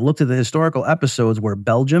report looked at the historical episodes where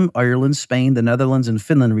Belgium, Ireland, Spain, the Netherlands, and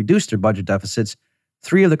Finland reduced their budget deficits.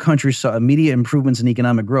 3 of the countries saw immediate improvements in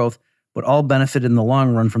economic growth, but all benefited in the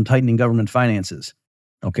long run from tightening government finances.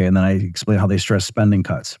 Okay, and then I explain how they stress spending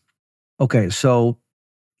cuts. Okay, so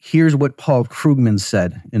here's what Paul Krugman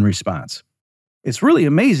said in response. It's really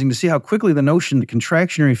amazing to see how quickly the notion that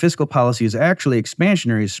contractionary fiscal policy is actually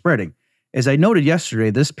expansionary is spreading. As I noted yesterday,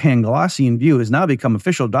 this Panglossian view has now become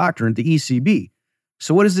official doctrine at the ECB.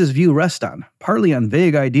 So what does this view rest on? Partly on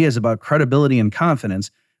vague ideas about credibility and confidence,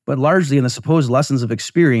 but largely on the supposed lessons of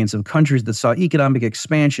experience of countries that saw economic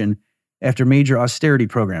expansion after major austerity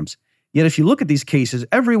programs. Yet if you look at these cases,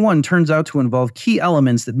 every one turns out to involve key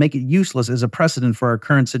elements that make it useless as a precedent for our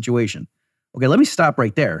current situation. Okay, let me stop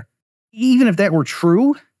right there. Even if that were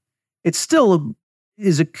true, it still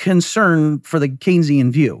is a concern for the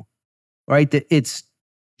Keynesian view, right? That it's,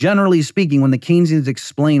 generally speaking, when the Keynesians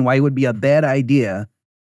explain why it would be a bad idea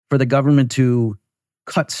for the government to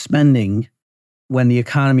cut spending when the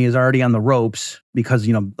economy is already on the ropes because,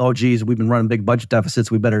 oh, geez, we've been running big budget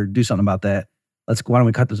deficits, we better do something about that. Why don't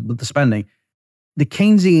we cut the spending? The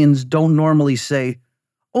Keynesians don't normally say,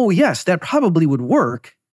 oh, yes, that probably would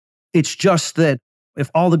work. It's just that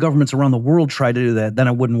if all the governments around the world tried to do that, then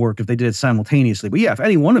it wouldn't work if they did it simultaneously. But yeah, if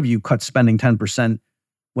any one of you cut spending 10%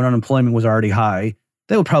 when unemployment was already high,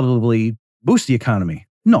 that would probably boost the economy.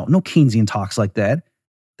 No Keynesian talks like that.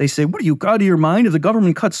 They say, what are you, out of your mind? If the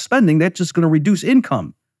government cuts spending, that's just going to reduce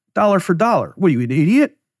income, dollar for dollar. What are you, an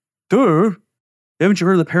idiot? Duh. Haven't you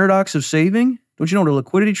heard of the paradox of saving? Don't you know the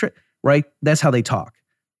liquidity trade? Right? That's how they talk.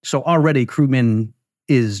 So already Krugman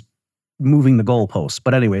is moving the goalposts.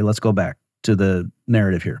 But anyway, let's go back to the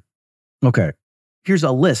narrative here. Okay. Here's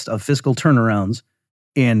a list of fiscal turnarounds,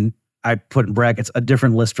 and I put in brackets a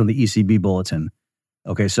different list from the ECB bulletin.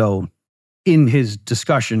 Okay, so in his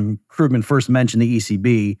discussion, Krugman first mentioned the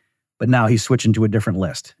ECB, but now he's switching to a different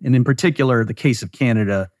list. And in particular, the case of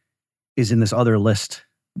Canada is in this other list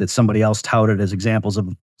that somebody else touted as examples of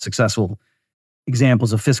successful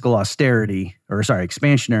examples of fiscal austerity,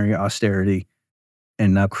 expansionary austerity.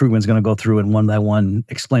 And now Krugman's going to go through and one by one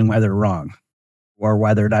explain why they're wrong or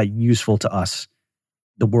why they're not useful to us,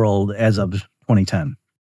 the world as of 2010.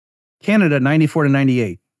 Canada, 94 to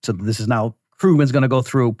 98. So this is now, Krugman's going to go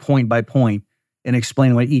through point by point and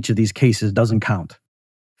explain why each of these cases doesn't count.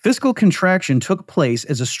 Fiscal contraction took place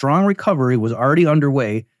as a strong recovery was already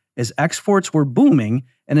underway, as exports were booming,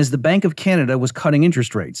 and as the Bank of Canada was cutting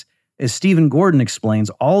interest rates. As Stephen Gordon explains,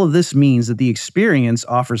 all of this means that the experience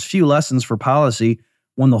offers few lessons for policy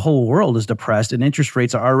when the whole world is depressed and interest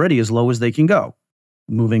rates are already as low as they can go.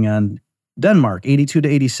 Moving on, Denmark, 82 to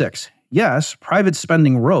 86. Yes, private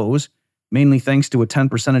spending rose, mainly thanks to a 10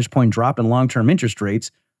 percentage point drop in long-term interest rates,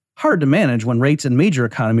 hard to manage when rates in major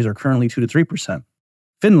economies are currently 2 to 3%.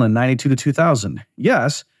 Finland, 92 to 2000.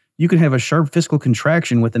 Yes, you can have a sharp fiscal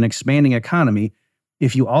contraction with an expanding economy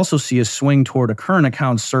if you also see a swing toward a current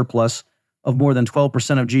account surplus of more than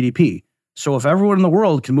 12% of GDP. So if everyone in the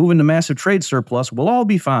world can move into massive trade surplus, we'll all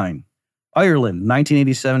be fine. Ireland,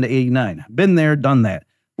 1987 to 89. Been there, done that.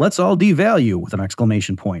 Let's all devalue with an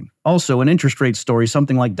exclamation point. Also, an interest rate story,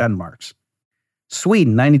 something like Denmark's.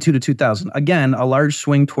 Sweden, 92 to 2000. Again, a large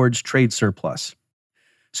swing towards trade surplus.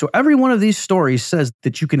 So every one of these stories says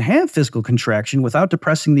that you can have fiscal contraction without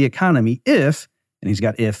depressing the economy if, and he's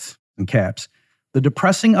got if in caps, the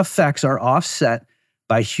depressing effects are offset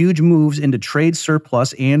by huge moves into trade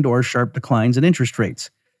surplus and or sharp declines in interest rates.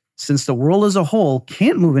 Since the world as a whole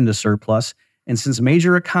can't move into surplus, And since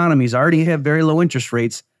major economies already have very low interest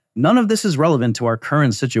rates, none of this is relevant to our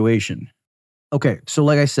current situation. Okay, so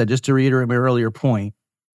like I said, just to reiterate my earlier point,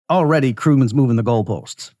 already Krugman's moving the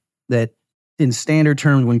goalposts. That in standard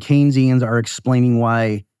terms, when Keynesians are explaining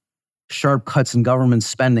why sharp cuts in government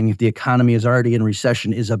spending, if the economy is already in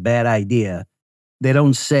recession, is a bad idea, they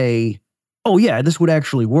don't say, oh yeah, this would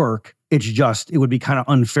actually work. It's just, it would be kind of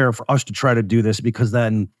unfair for us to try to do this because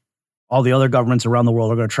then all the other governments around the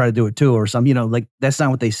world are going to try to do it too or something. Like that's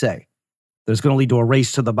not what they say. There's going to lead to a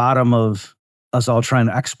race to the bottom of us all trying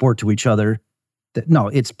to export to each other. No,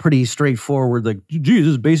 it's pretty straightforward. Like, gee, this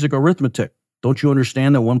is basic arithmetic. Don't you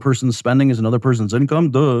understand that one person's spending is another person's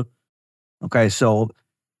income? Duh. Okay, so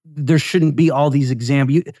there shouldn't be all these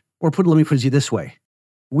examples. Let me put it this way.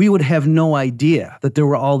 We would have no idea that there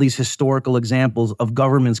were all these historical examples of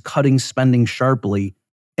governments cutting spending sharply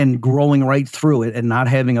and growing right through it and not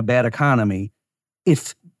having a bad economy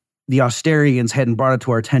if the Austerians hadn't brought it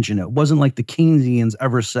to our attention. It wasn't like the Keynesians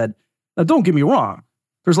ever said, now don't get me wrong,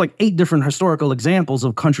 there's like 8 different historical examples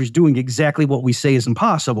of countries doing exactly what we say is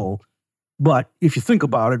impossible. But if you think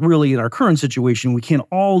about it, really in our current situation, we can't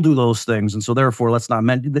all do those things. And so therefore, let's not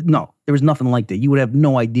mention that. No, there was nothing like that. You would have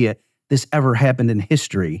no idea this ever happened in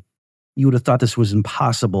history. You would have thought this was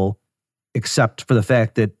impossible, except for the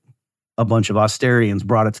fact that a bunch of Austerians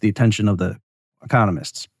brought it to the attention of the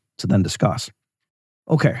economists to then discuss.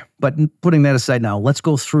 Okay, but putting that aside now, let's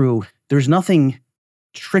go through. There's nothing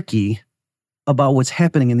tricky about what's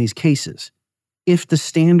happening in these cases. If the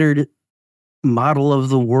standard model of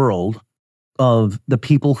the world of the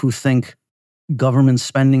people who think government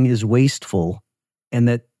spending is wasteful and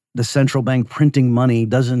that the central bank printing money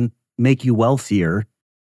doesn't make you wealthier,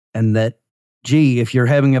 and that, gee, if you're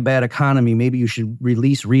having a bad economy, maybe you should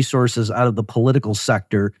release resources out of the political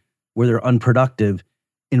sector where they're unproductive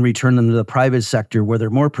and return them to the private sector where they're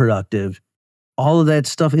more productive. All of that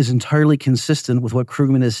stuff is entirely consistent with what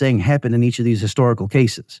Krugman is saying happened in each of these historical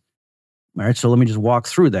cases. All right, so let me just walk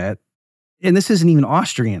through that. And this isn't even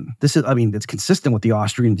Austrian. It's consistent with the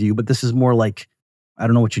Austrian view, but this is more like, I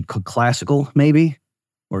don't know what you'd call classical, maybe,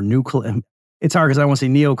 or new. It's hard because I don't want to say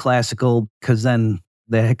neoclassical because then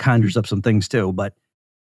that conjures up some things too. But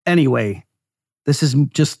anyway, this is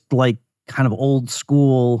just like kind of old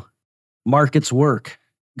school markets work.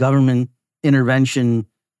 Government intervention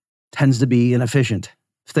tends to be inefficient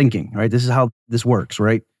thinking, right? This is how this works,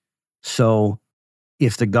 right? So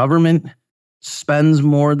if the government spends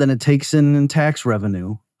more than it takes in tax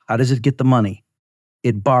revenue, how does it get the money?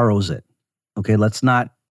 It borrows it. Okay, let's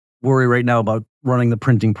not worry right now about running the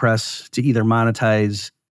printing press to either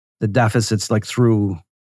monetize the deficits like through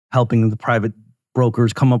helping the private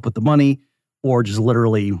brokers come up with the money or just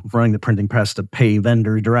literally running the printing press to pay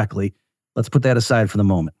vendors directly. Let's put that aside for the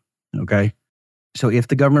moment, okay? So if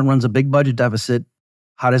the government runs a big budget deficit,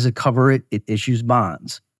 how does it cover it? It issues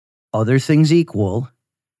bonds. Other things equal.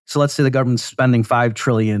 So let's say the government's spending $5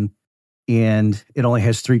 trillion and it only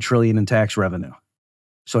has $3 trillion in tax revenue.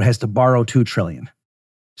 So it has to borrow $2 trillion.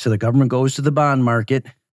 So the government goes to the bond market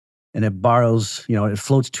and it borrows, it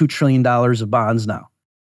floats $2 trillion of bonds now.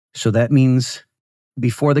 So that means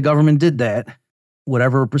before the government did that,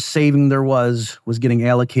 whatever saving there was getting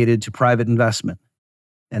allocated to private investment.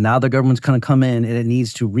 And now the government's going to come in and it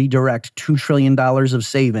needs to redirect $2 trillion of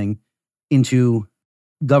saving into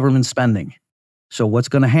government spending. So what's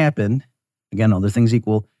going to happen, again, other things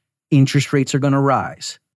equal, interest rates are going to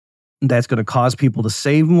rise. That's going to cause people to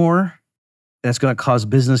save more. That's going to cause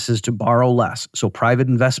businesses to borrow less. So private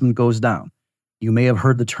investment goes down. You may have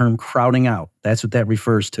heard the term crowding out. That's what that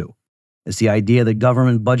refers to. It's the idea that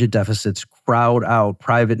government budget deficits crowd out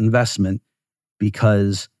private investment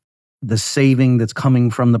because the saving that's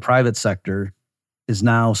coming from the private sector is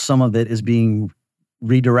now, some of it is being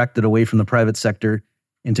redirected away from the private sector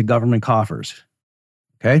into government coffers.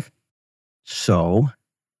 Okay? So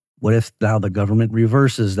what if now the government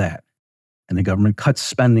reverses that and the government cuts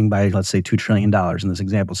spending by, let's say, $2 trillion in this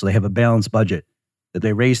example? So they have a balanced budget that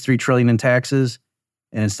they raise $3 trillion in taxes,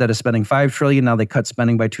 and instead of spending $5 trillion, now they cut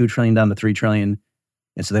spending by $2 trillion down to $3 trillion,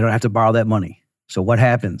 and so they don't have to borrow that money. So what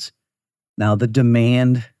happens? Now the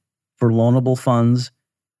demand for loanable funds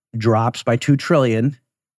drops by $2 trillion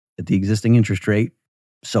at the existing interest rate.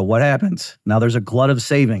 So what happens? Now there's a glut of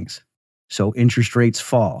savings. So interest rates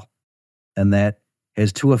fall. And that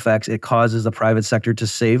has two effects. It causes the private sector to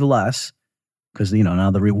save less because,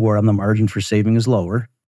 now the reward on the margin for saving is lower.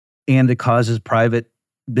 And it causes private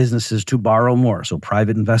businesses to borrow more. So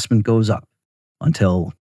private investment goes up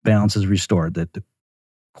until balance is restored, that the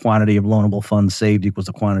quantity of loanable funds saved equals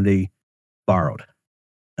the quantity borrowed.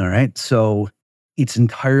 All right. So it's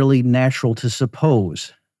entirely natural to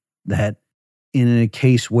suppose that in a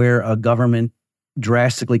case where a government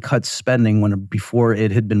drastically cuts spending before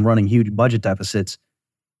it had been running huge budget deficits,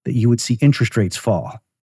 that you would see interest rates fall.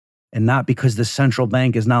 And not because the central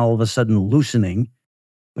bank is now all of a sudden loosening,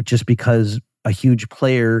 but just because a huge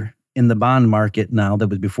player in the bond market now that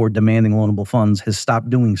was before demanding loanable funds has stopped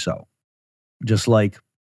doing so. Just like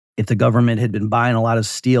if the government had been buying a lot of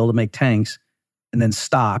steel to make tanks and then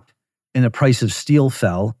stopped and the price of steel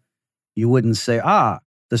fell, you wouldn't say,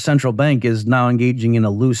 the central bank is now engaging in a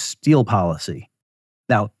loose steel policy.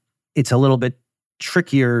 Now, it's a little bit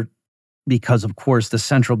trickier because, of course, the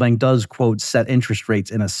central bank does, quote, set interest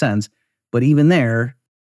rates in a sense. But even there,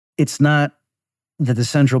 it's not that the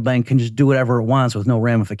central bank can just do whatever it wants with no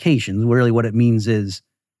ramifications. Really what it means is,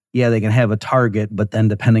 yeah, they can have a target, but then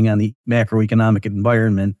depending on the macroeconomic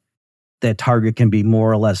environment, that target can be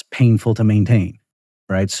more or less painful to maintain,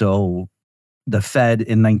 right? So the Fed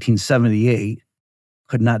in 1978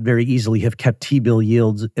 could not very easily have kept T-bill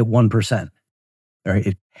yields at 1%, right?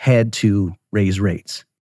 It had to raise rates,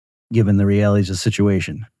 given the realities of the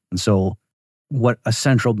situation. And so what a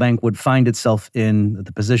central bank would find itself in,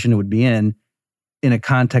 the position it would be in a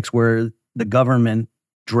context where the government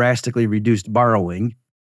drastically reduced borrowing,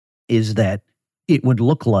 is that it would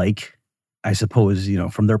look like, I suppose,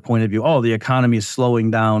 from their point of view, the economy is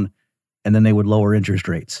slowing down, and then they would lower interest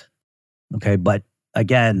rates. Okay, but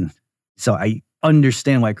again, so I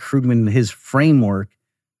understand why Krugman in his framework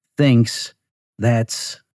thinks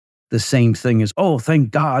that's the same thing as,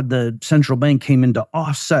 thank God the central bank came in to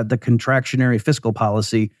offset the contractionary fiscal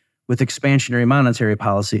policy with expansionary monetary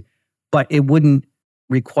policy, but it wouldn't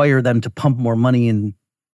require them to pump more money in.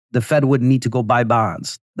 The Fed wouldn't need to go buy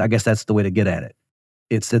bonds. I guess that's the way to get at it.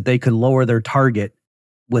 It's that they could lower their target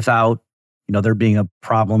without, there being a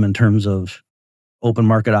problem in terms of open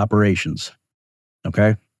market operations.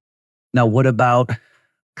 Okay. Now, what about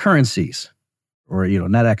currencies or,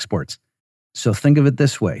 net exports? So think of it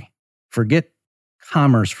this way. Forget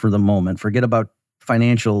commerce for the moment. Forget about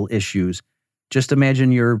financial issues. Just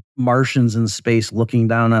imagine you're Martians in space looking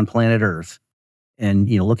down on planet Earth and,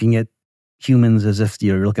 looking at humans as if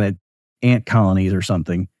you're looking at ant colonies or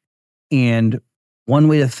something. And one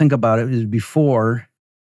way to think about it is before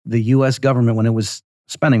the U.S. government, when it was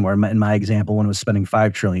spending more, in my example, when it was spending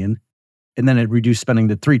 $5 trillion, and then it reduced spending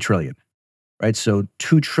to $3 trillion, right? So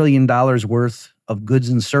 $2 trillion worth of goods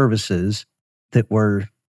and services that were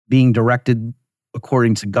being directed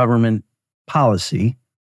according to government policy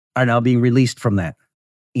are now being released from that.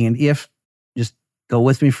 And just go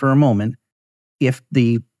with me for a moment, if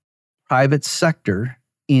the private sector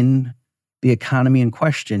in the economy in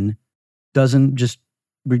question doesn't just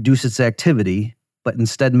reduce its activity, but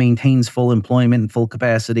instead maintains full employment and full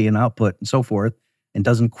capacity and output and so forth, and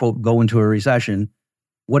doesn't, quote, go into a recession,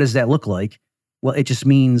 what does that look like? Well, it just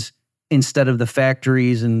means instead of the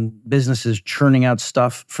factories and businesses churning out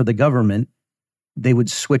stuff for the government, they would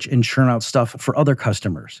switch and churn out stuff for other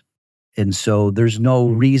customers. And so there's no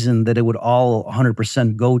reason that it would all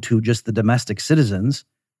 100% go to just the domestic citizens,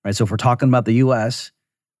 right? So if we're talking about the U.S.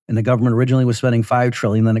 and the government originally was spending $5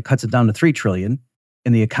 trillion, then it cuts it down to $3 trillion,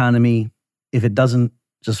 and the economy, if it doesn't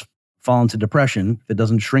just fall into depression, if it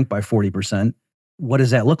doesn't shrink by 40%, what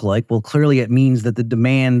does that look like? Well, clearly it means that the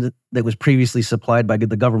demand that was previously supplied by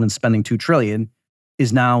the government spending $2 trillion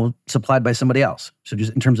is now supplied by somebody else. So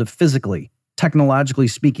just in terms of physically, technologically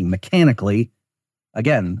speaking, mechanically,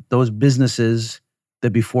 again, those businesses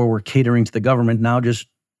that before were catering to the government now just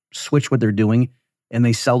switch what they're doing and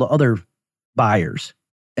they sell to other buyers.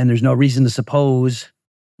 And there's no reason to suppose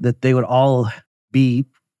that they would all be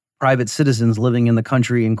private citizens living in the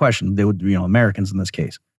country in question. They would be, Americans in this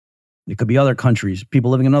case. It could be other countries, people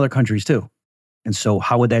living in other countries too. And so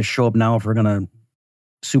how would that show up now if we're going to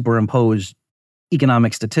superimpose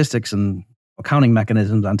economic statistics and accounting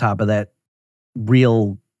mechanisms on top of that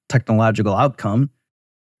real technological outcome?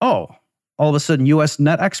 All of a sudden, U.S.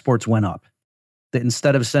 net exports went up. That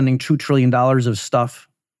instead of sending $2 trillion of stuff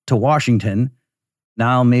to Washington,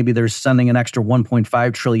 now maybe they're sending an extra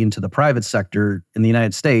 $1.5 trillion to the private sector in the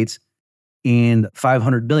United States and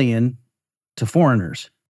 $500 billion to foreigners,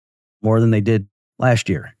 more than they did last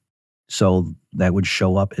year. So that would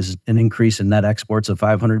show up as an increase in net exports of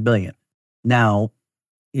 $500 billion. Now,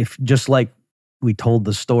 if just like we told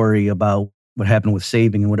the story about what happened with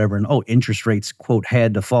saving and whatever, and interest rates, quote,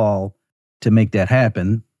 had to fall to make that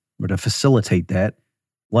happen or to facilitate that.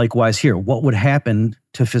 Likewise here, what would happen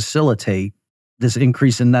to facilitate this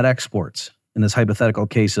increase in net exports in this hypothetical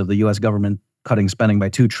case of the U.S. government cutting spending by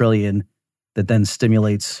 $2 trillion that then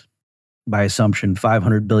stimulates, by assumption,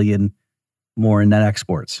 $500 billion more in net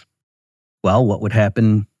exports? Well, what would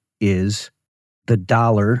happen is the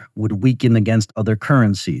dollar would weaken against other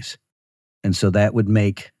currencies. And so that would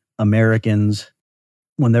make Americans,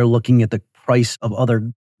 when they're looking at the price of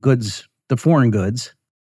other goods, the foreign goods,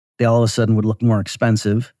 they all of a sudden would look more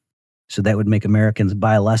expensive. So that would make Americans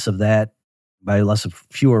buy less of that, buy less of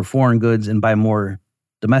fewer foreign goods and buy more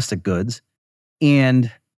domestic goods.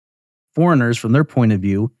 And foreigners, from their point of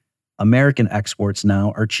view, American exports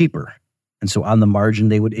now are cheaper. And so on the margin,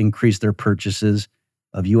 they would increase their purchases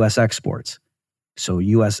of U.S. exports. So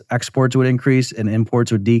U.S. exports would increase and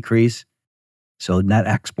imports would decrease. So net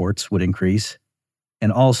exports would increase.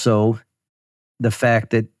 And also the fact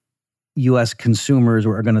that U.S. consumers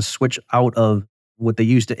are going to switch out of what they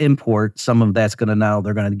used to import, some of that's going to now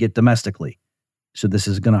they're going to get domestically. So this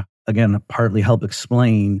is going to, again, partly help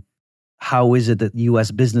explain how is it that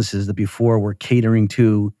U.S. businesses that before were catering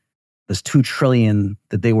to this $2 trillion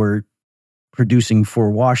that they were producing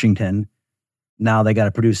for Washington, now they got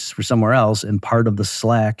to produce for somewhere else. And part of the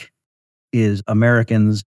slack is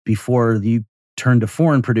Americans before you turn to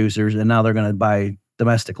foreign producers, and now they're going to buy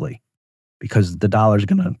domestically because the dollar is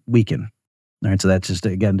going to weaken. All right, so that's just,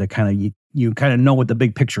 again, to kind of, you kind of know what the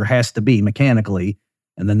big picture has to be mechanically.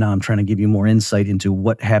 And then now I'm trying to give you more insight into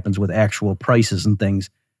what happens with actual prices and things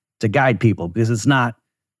to guide people, because it's not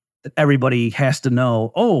that everybody has to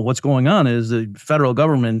know, oh, what's going on is the federal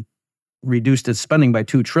government reduced its spending by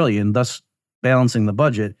 $2 trillion, thus balancing the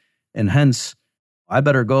budget. And hence, I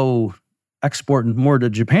better go export more to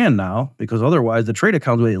Japan now because otherwise the trade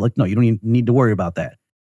accounts will be like, no, you don't even need to worry about that.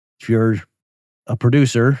 If you're a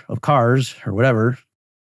producer of cars or whatever,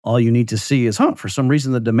 all you need to see is, for some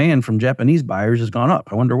reason the demand from Japanese buyers has gone up.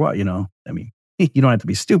 I wonder what, I mean, you don't have to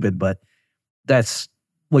be stupid, but that's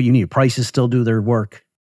what you need. Prices still do their work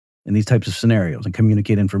in these types of scenarios and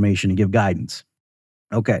communicate information and give guidance.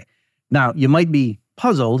 Okay. Now, you might be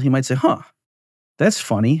puzzled. You might say, that's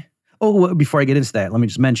funny. Oh, before I get into that, let me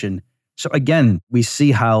just mention. So again, we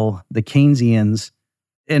see how the Keynesians,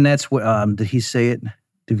 and that's what, did he say it?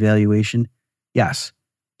 Devaluation? Yes.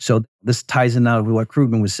 So this ties in now with what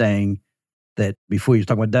Krugman was saying, that before you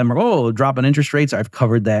talk about Denmark, drop in interest rates. I've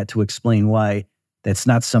covered that to explain why that's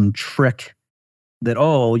not some trick that,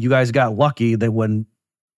 you guys got lucky that when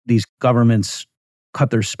these governments cut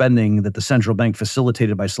their spending that the central bank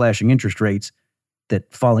facilitated by slashing interest rates,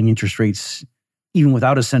 that falling interest rates, even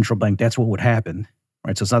without a central bank, that's what would happen,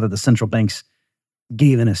 right? So it's not that the central banks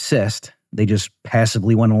gave an assist. They just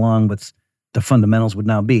passively went along with the fundamentals would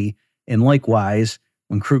now be. And likewise,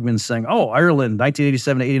 when Krugman's saying, Ireland,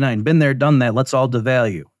 1987 to 89, been there, done that, let's all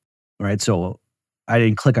devalue, right? So I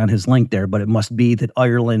didn't click on his link there, but it must be that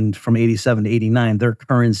Ireland from 87 to 89, their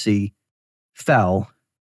currency fell,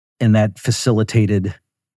 and that facilitated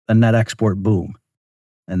a net export boom.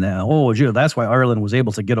 And then, that's why Ireland was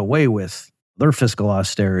able to get away with their fiscal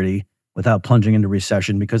austerity without plunging into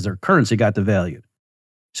recession, because their currency got devalued.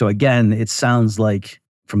 So again, it sounds like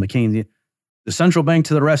from the Keynesian, the central bank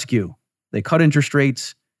to the rescue. They cut interest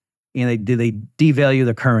rates and they devalue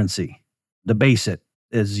the currency, debase it,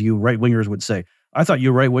 as you right-wingers would say. I thought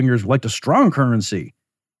you right-wingers liked a strong currency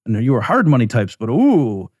and you were hard money types, but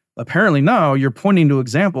apparently now you're pointing to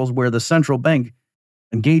examples where the central bank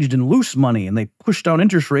engaged in loose money and they pushed down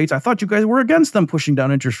interest rates. I thought you guys were against them pushing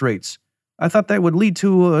down interest rates. I thought that would lead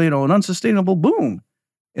to an unsustainable boom.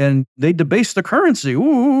 And they debased the currency.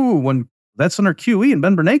 When that's under QE and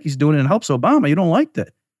Ben Bernanke's doing it and helps Obama, you don't like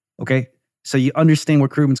that. Okay? So you understand where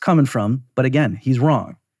Krugman's coming from, but again, he's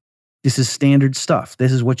wrong. This is standard stuff.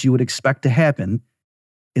 This is what you would expect to happen.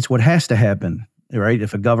 It's what has to happen, right?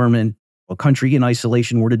 If a government, a country in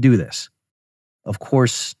isolation were to do this. Of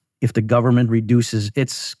course, if the government reduces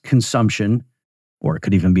its consumption, or it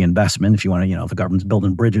could even be investment, if you want to, if the government's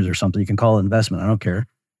building bridges or something, you can call it investment. I don't care.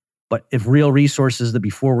 But if real resources that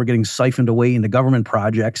before were getting siphoned away into government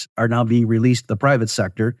projects are now being released to the private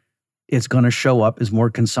sector, it's going to show up as more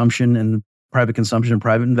consumption and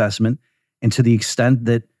private investment. And to the extent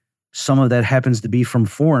that some of that happens to be from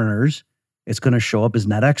foreigners, it's going to show up as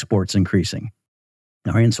net exports increasing.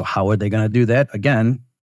 All right. And so how are they going to do that? Again,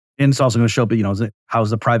 and it's also going to show up, how's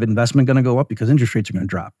the private investment going to go up? Because interest rates are going to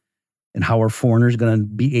drop. And how are foreigners going to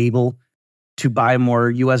be able to buy more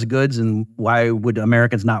U.S. goods? And why would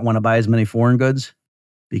Americans not want to buy as many foreign goods?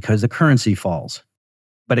 Because the currency falls.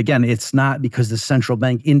 But again, it's not because the central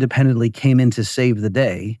bank independently came in to save the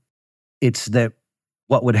day. It's that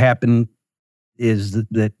what would happen is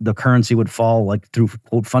that the currency would fall through,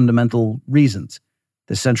 quote, fundamental reasons.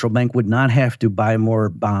 The central bank would not have to buy more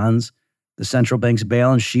bonds. The central bank's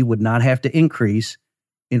balance sheet would not have to increase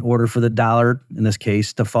in order for the dollar, in this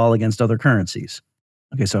case, to fall against other currencies.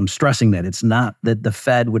 Okay, so I'm stressing that. It's not that the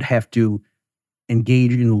Fed would have to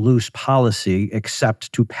engage in loose policy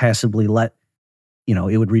except to passively let,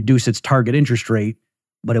 it would reduce its target interest rate,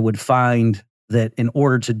 but it would find that in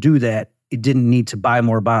order to do that, it didn't need to buy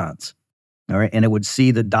more bonds. All right. And it would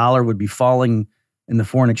see the dollar would be falling in the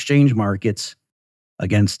foreign exchange markets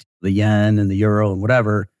against the yen and the euro and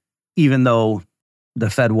whatever, even though the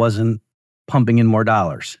Fed wasn't pumping in more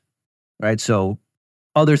dollars. Right. So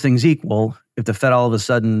other things equal, if the Fed all of a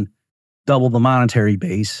sudden doubled the monetary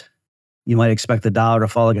base, you might expect the dollar to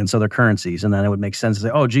fall against other currencies. And then it would make sense to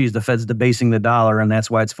say, oh, geez, the Fed's debasing the dollar, and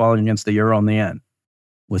that's why it's falling against the euro and the yen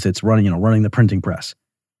with its running the printing press.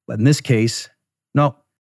 But in this case, no,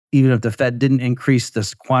 even if the Fed didn't increase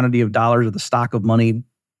this quantity of dollars or the stock of money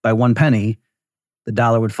by 1 penny, the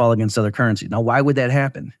dollar would fall against other currencies. Now, why would that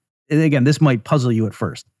happen? And again, this might puzzle you at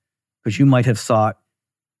first, because you might have thought,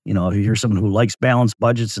 if you're someone who likes balanced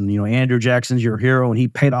budgets and, Andrew Jackson's your hero and he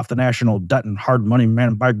paid off the national debt and hard money,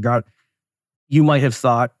 man, by God, you might have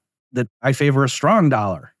thought that I favor a strong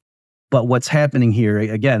dollar. But what's happening here,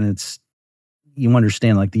 again, you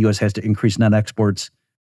understand, like the U.S. has to increase net exports.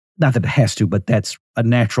 Not that it has to, but that's a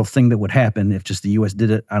natural thing that would happen if just the U.S.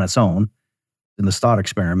 did it on its own in the thought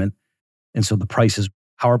experiment. And so the prices,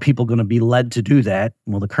 how are people going to be led to do that?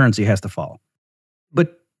 Well, the currency has to fall.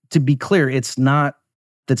 But to be clear, it's not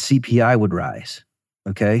that CPI would rise,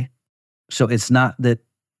 okay? So it's not that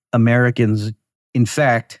Americans, in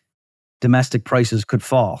fact, domestic prices could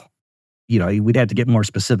fall. We'd have to get more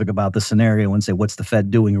specific about the scenario and say, what's the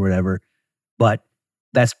Fed doing or whatever. But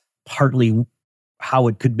that's partly how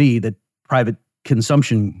it could be that private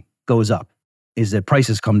consumption goes up, is that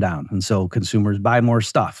prices come down. And so consumers buy more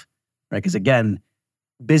stuff, right? Because again,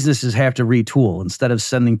 businesses have to retool. Instead of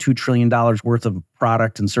sending $2 trillion worth of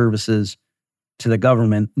product and services to the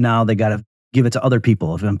government, now they got to give it to other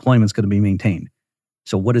people if employment's going to be maintained.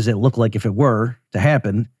 So what does it look like if it were to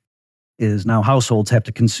happen? Is now households have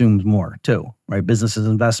to consume more too, right? Businesses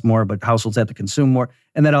invest more, but households have to consume more.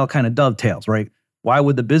 And that all kind of dovetails, right? Why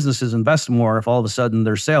would the businesses invest more if all of a sudden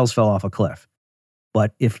their sales fell off a cliff?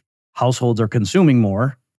 But if households are consuming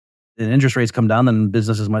more and interest rates come down, then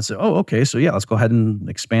businesses might say, oh, okay, so yeah, let's go ahead and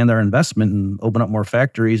expand our investment and open up more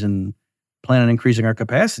factories and plan on increasing our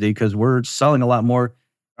capacity because we're selling a lot more.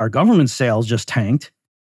 Our government sales just tanked,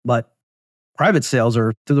 but private sales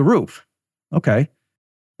are through the roof. Okay.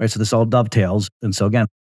 Right, so this all dovetails. And so again,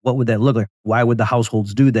 what would that look like? Why would the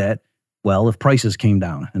households do that? Well, if prices came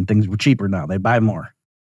down and things were cheaper now, they buy more,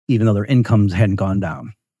 even though their incomes hadn't gone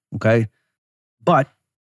down. Okay. But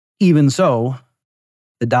even so,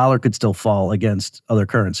 the dollar could still fall against other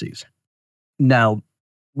currencies. Now,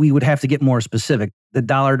 we would have to get more specific. The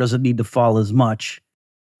dollar doesn't need to fall as much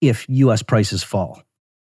if U.S. prices fall,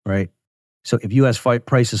 right? So if U.S.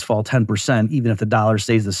 prices fall 10%, even if the dollar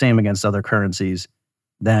stays the same against other currencies,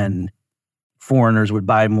 then foreigners would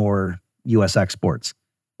buy more U.S. exports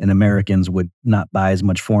and Americans would not buy as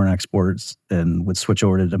much foreign exports and would switch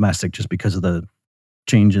over to domestic just because of the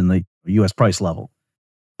change in the U.S. price level.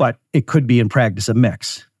 But it could be in practice a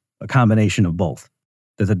mix, a combination of both,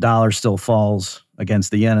 that the dollar still falls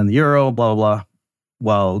against the yen and the euro, blah, blah, blah,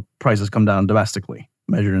 while prices come down domestically,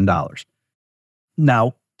 measured in dollars.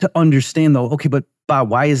 Now, to understand though, okay, but Bob,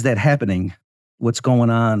 why is that happening? What's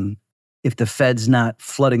going on? If the Fed's not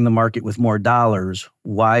flooding the market with more dollars,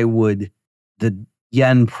 why would the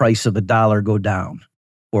yen price of a dollar go down?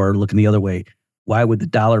 Or looking the other way, why would the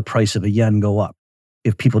dollar price of a yen go up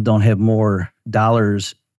if people don't have more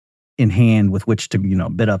dollars in hand with which to,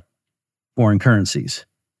 bid up foreign currencies?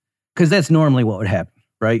 Because that's normally what would happen,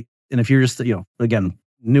 right? And if you're just, again,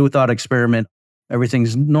 new thought experiment,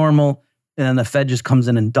 everything's normal, and then the Fed just comes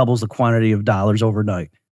in and doubles the quantity of dollars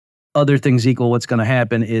overnight. Other things equal, what's going to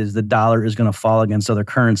happen is the dollar is going to fall against other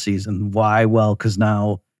currencies. And why? Well, because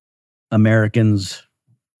now Americans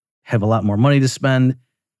have a lot more money to spend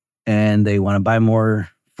and they want to buy more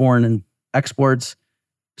foreign exports.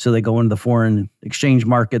 So they go into the foreign exchange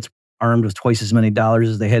markets armed with twice as many dollars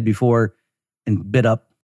as they had before and bid up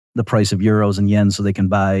the price of euros and yen so they can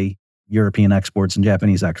buy European exports and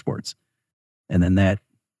Japanese exports. And then that,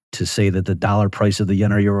 to say that the dollar price of the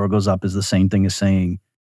yen or euro goes up is the same thing as saying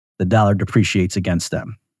the dollar depreciates against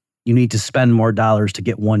them. You need to spend more dollars to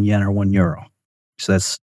get 1 yen or 1 euro. So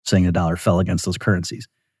that's saying the dollar fell against those currencies.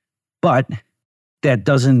 But that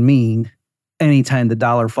doesn't mean anytime the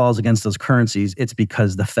dollar falls against those currencies, it's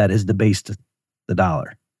because the Fed has debased the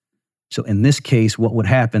dollar. So in this case, what would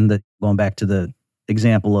happen, that going back to the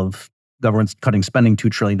example of governments cutting spending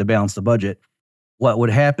 $2 trillion to balance the budget, what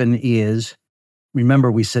would happen is,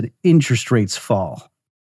 remember we said interest rates fall.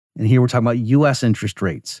 And here we're talking about U.S. interest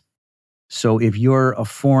rates. So if you're a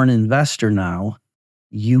foreign investor now,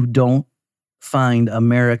 you don't find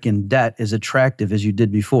American debt as attractive as you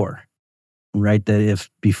did before, right? That if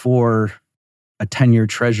before a 10-year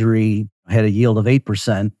treasury had a yield of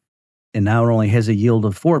 8% and now it only has a yield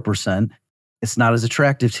of 4%, it's not as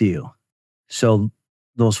attractive to you. So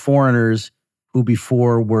those foreigners who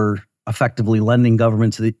before were effectively lending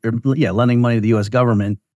money to the U.S.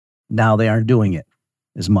 government, now they aren't doing it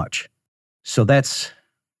as much. So that's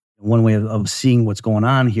one way of seeing what's going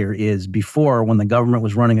on here. Is before, when the government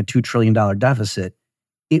was running a $2 trillion deficit,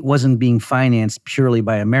 it wasn't being financed purely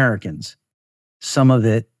by Americans. Some of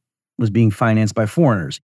it was being financed by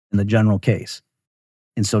foreigners in the general case.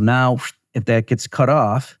 And so now, if that gets cut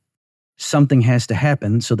off, something has to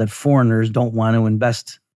happen so that foreigners don't want to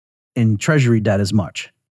invest in treasury debt as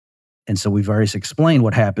much. And so we've already explained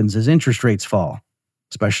what happens is interest rates fall,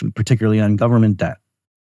 particularly on government debt.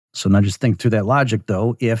 So now just think through that logic,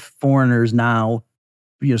 though. If foreigners now,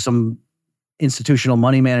 some institutional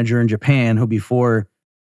money manager in Japan who before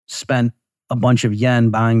spent a bunch of yen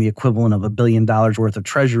buying the equivalent of $1 billion worth of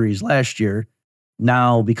treasuries last year,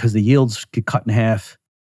 now because the yields get cut in half,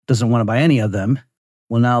 doesn't want to buy any of them.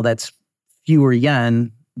 Well, now that's fewer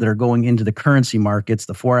yen that are going into the currency markets,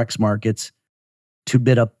 the Forex markets, to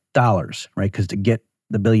bid up dollars, right? Because to get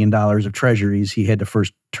the $1 billion of treasuries, he had to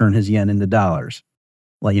first turn his yen into dollars.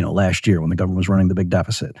 Well, last year when the government was running the big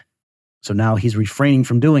deficit. So now he's refraining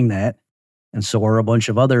from doing that. And so are a bunch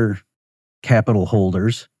of other capital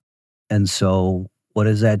holders. And so what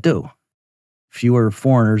does that do? Fewer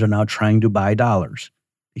foreigners are now trying to buy dollars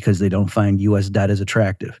because they don't find U.S. debt as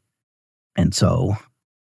attractive. And so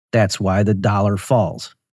that's why the dollar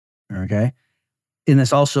falls. Okay. And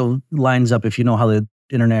this also lines up, if you know how the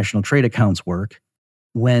international trade accounts work,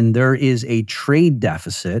 when there is a trade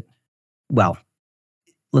deficit, well,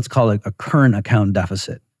 let's call it a current account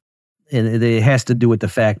deficit. And it has to do with the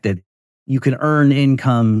fact that you can earn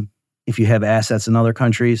income if you have assets in other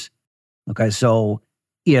countries. Okay, so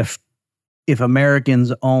if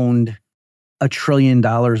Americans owned $1 trillion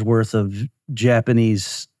worth of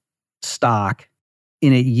Japanese stock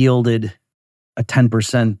and it yielded a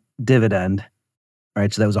 10% dividend,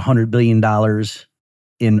 right? So that was $100 billion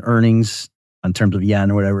in earnings in terms of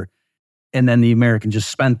yen or whatever. And then the American just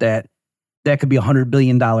spent that. That could be a $100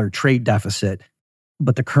 billion trade deficit,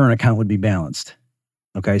 but the current account would be balanced.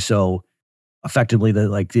 Okay, so effectively,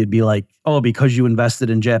 it'd be like, oh, because you invested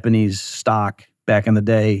in Japanese stock back in the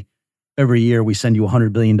day, every year we send you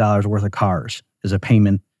 $100 billion worth of cars as a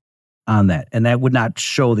payment on that. And that would not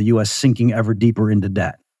show the U.S. sinking ever deeper into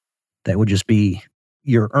debt. That would just be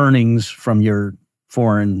your earnings from your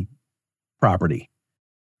foreign property.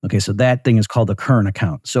 Okay, so that thing is called the current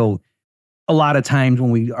account. So a lot of times when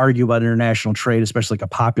we argue about international trade, especially like a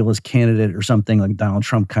populist candidate or something like Donald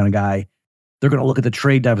Trump kind of guy, they're going to look at the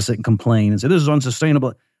trade deficit and complain and say, this is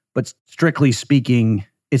unsustainable. But strictly speaking,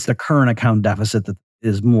 it's the current account deficit that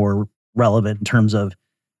is more relevant in terms of,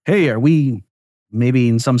 hey, are we maybe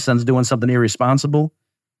in some sense doing something irresponsible?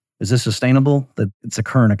 Is this sustainable? That it's a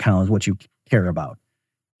current account is what you care about.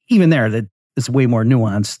 Even there, that it's way more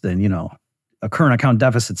nuanced than, a current account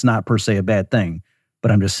deficit's not per se a bad thing.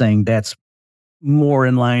 But I'm just saying that's more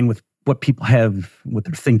in line with what people have, what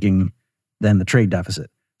they're thinking, than the trade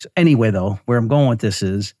deficit. So anyway, though, where I'm going with this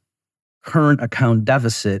is current account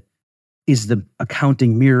deficit is the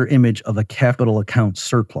accounting mirror image of a capital account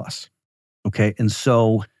surplus. Okay. And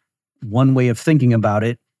so one way of thinking about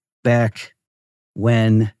it, back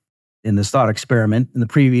when in this thought experiment in the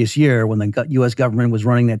previous year, when the U.S. government was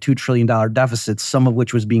running that $2 trillion deficit, some of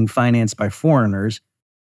which was being financed by foreigners,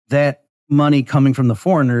 that money coming from the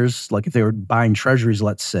foreigners, like if they were buying treasuries,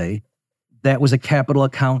 let's say, that was a capital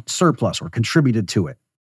account surplus or contributed to it.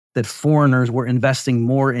 That foreigners were investing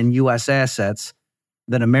more in U.S. assets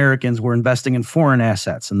than Americans were investing in foreign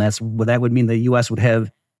assets. And that would mean the U.S. would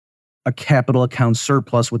have a capital account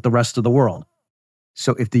surplus with the rest of the world.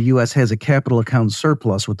 So if the U.S. has a capital account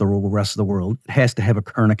surplus with the rest of the world, it has to have a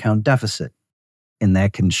current account deficit. And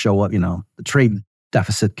that can show up, the trade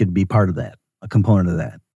deficit could be part of that, a component of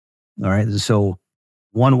that. All right. So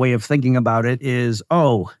one way of thinking about it is,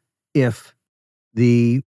 if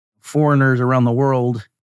the foreigners around the world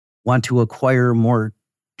want to acquire more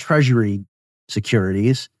treasury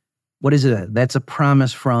securities, what is it? That's a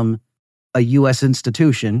promise from a U.S.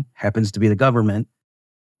 institution, happens to be the government,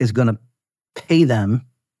 is going to pay them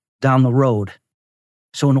down the road.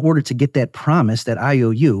 So in order to get that promise, that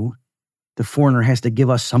IOU, the foreigner has to give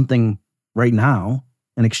us something right now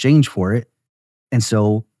in exchange for it. And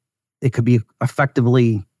so it could be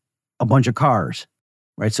effectively a bunch of cars,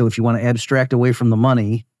 right? So if you want to abstract away from the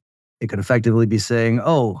money, it could effectively be saying,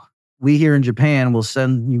 we here in Japan will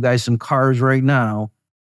send you guys some cars right now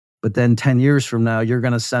But then 10 years from now, you're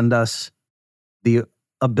going to send us the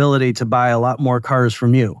ability to buy a lot more cars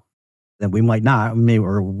from you that we might not, maybe,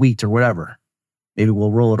 or wheat or whatever. Maybe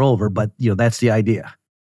we'll roll it over, but that's the idea.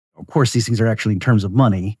 Of course, these things are actually in terms of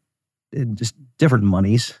money, just different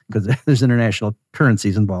monies, because there's international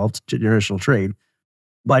currencies involved, international trade.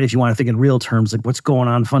 But if you want to think in real terms, like what's going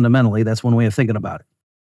on fundamentally, that's one way of thinking about it.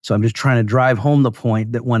 So I'm just trying to drive home the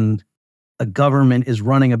point that when a government is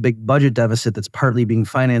running a big budget deficit that's partly being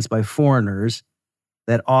financed by foreigners,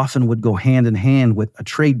 that often would go hand in hand with a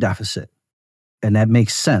trade deficit. And that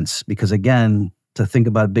makes sense because, again, to think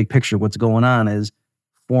about a big picture, what's going on is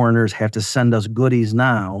foreigners have to send us goodies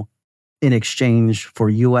now in exchange for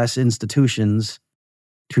U.S. institutions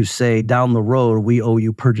to say, down the road, we owe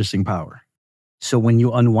you purchasing power. So when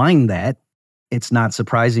you unwind that, it's not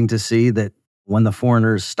surprising to see that when the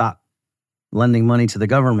foreigners stop lending money to the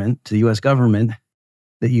government, to the U.S. government,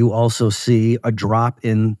 that you also see a drop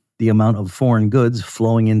in the amount of foreign goods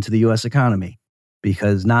flowing into the U.S. economy,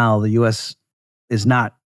 because now the U.S. is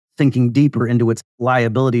not thinking deeper into its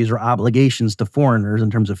liabilities or obligations to foreigners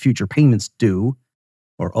in terms of future payments due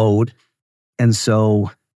or owed. And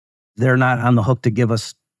so they're not on the hook to give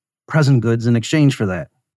us present goods in exchange for that.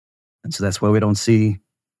 And so that's why we don't see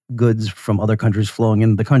goods from other countries flowing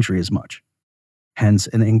into the country as much. Hence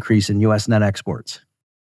an increase in U.S. net exports.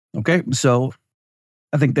 Okay, so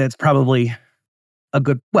I think that's probably a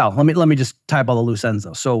good, well, let me just tie up all the loose ends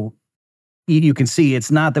though. So you can see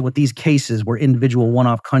it's not that with these cases where individual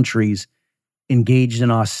one-off countries engaged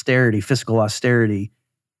in austerity, fiscal austerity,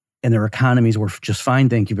 and their economies were just fine,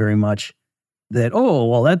 thank you very much, that, oh,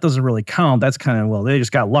 well, that doesn't really count. That's kind of, well, they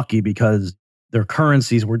just got lucky because their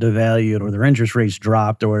currencies were devalued or their interest rates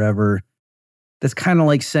dropped or whatever. That's kind of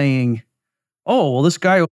like saying, oh, well, this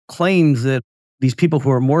guy claims that these people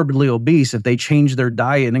who are morbidly obese, if they change their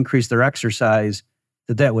diet and increase their exercise,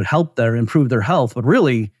 that would help them improve their health. But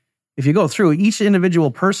really, if you go through each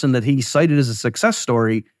individual person that he cited as a success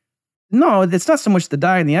story, no, it's not so much the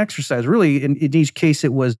diet and the exercise. Really, in each case,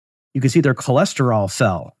 it was, you could see their cholesterol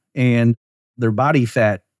fell and their body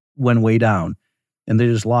fat went way down and they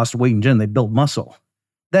just lost weight and they built muscle.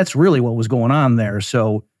 That's really what was going on there.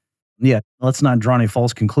 So yeah, let's not draw any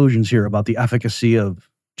false conclusions here about the efficacy of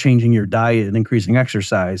changing your diet and increasing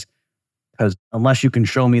exercise, because unless you can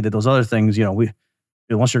show me that those other things,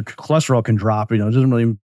 unless your cholesterol can drop, it doesn't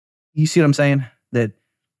really, you see what I'm saying? That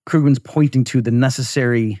Krugman's pointing to the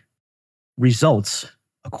necessary results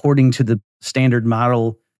according to the standard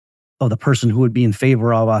model of the person who would be in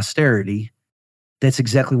favor of austerity. That's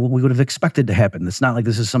exactly what we would have expected to happen. It's not like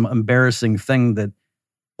this is some embarrassing thing that,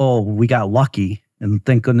 oh, we got lucky and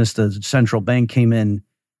thank goodness the central bank came in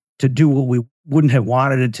to do what we wouldn't have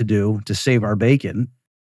wanted it to do to save our bacon.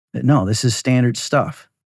 No, this is standard stuff.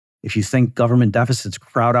 If you think government deficits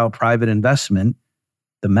crowd out private investment,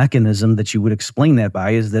 the mechanism that you would explain that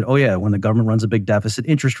by is that, oh yeah, when the government runs a big deficit,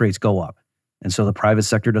 interest rates go up. And so the private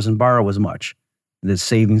sector doesn't borrow as much. The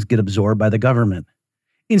savings get absorbed by the government.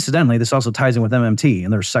 Incidentally, this also ties in with MMT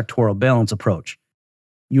and their sectoral balance approach.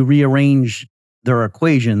 You rearrange their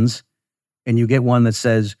equations and you get one that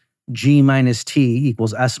says G minus T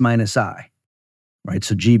equals S minus I, right?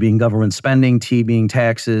 So G being government spending, T being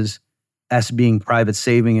taxes, S being private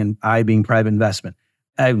saving, and I being private investment.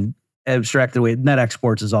 I've abstracted away, net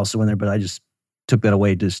exports is also in there, but I just took that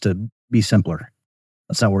away just to be simpler.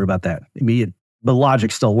 Let's not worry about that. The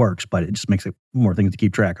logic still works, but it just makes it more things to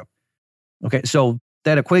keep track of. Okay, so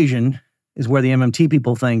that equation is where the MMT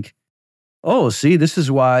people think, oh, see, this is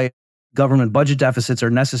why government budget deficits are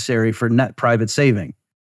necessary for net private saving.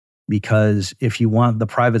 Because if you want the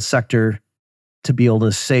private sector to be able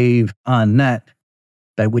to save on net,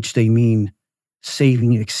 by which they mean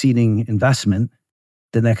saving exceeding investment,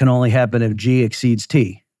 then that can only happen if G exceeds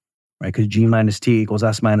T, right? Because G minus T equals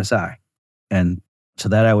S minus I. And so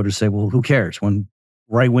that I would just say, well, who cares? When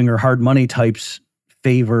right-winger hard money types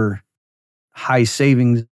favor high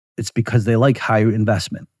savings, it's because they like high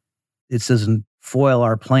investment. It doesn't foil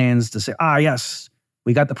our plans to say, yes,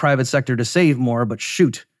 we got the private sector to save more, but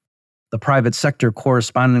shoot, the private sector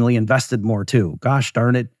correspondingly invested more too. Gosh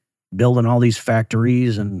darn it, building all these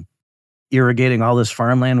factories and irrigating all this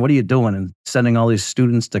farmland. What are you doing? And sending all these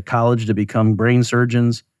students to college to become brain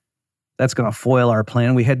surgeons. That's going to foil our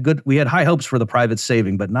plan. We had high hopes for the private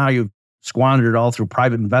saving, but now you've squandered it all through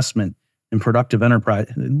private investment in productive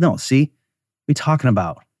enterprise. No, see, what are we talking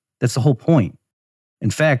about? That's the whole point.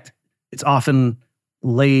 In fact, it's often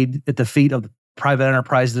laid at the feet of private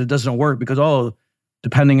enterprise that it doesn't work because,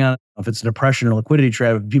 depending on if it's a depression or liquidity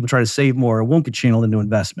trap, people try to save more, it won't get channeled into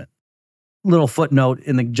investment. Little footnote,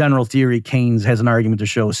 in the general theory, Keynes has an argument to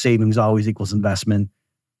show savings always equals investment.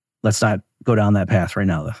 let's not go down that path right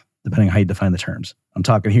now, depending on how you define the terms. I'm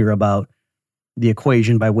talking here about the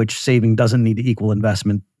equation by which saving doesn't need to equal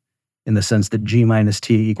investment in the sense that G minus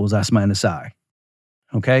T equals S minus I.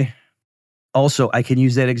 Okay? Also, I can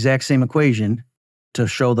use that exact same equation to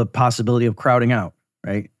show the possibility of crowding out,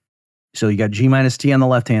 right? So you got G minus T on the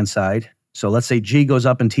left-hand side. So let's say G goes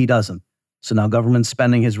up and T doesn't. So now government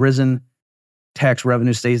spending has risen, tax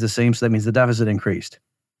revenue stays the same, so that means the deficit increased.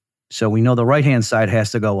 So we know the right-hand side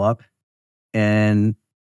has to go up. And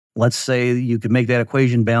let's say you could make that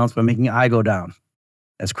equation balance by making I go down.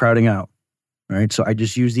 That's crowding out, right? So I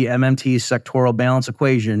just use the MMT sectoral balance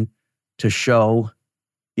equation to show,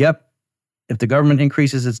 yep, if the government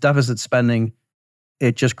increases its deficit spending,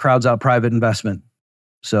 it just crowds out private investment.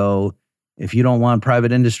 So if you don't want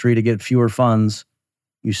private industry to get fewer funds,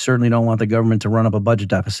 you certainly don't want the government to run up a budget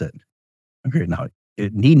deficit. Okay, now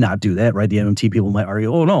it need not do that, right? The MMT people might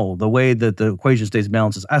argue, oh no, the way that the equation stays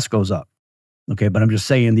balanced is S goes up. Okay, but I'm just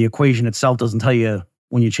saying the equation itself doesn't tell you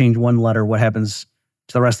when you change one letter what happens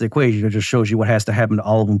to the rest of the equation. It just shows you what has to happen to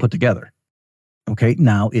all of them put together. Okay,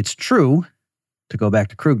 now it's true, to go back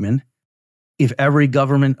to Krugman, if every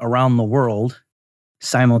government around the world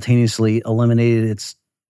simultaneously eliminated its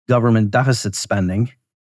government deficit spending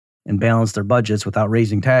and balanced their budgets without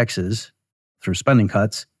raising taxes through spending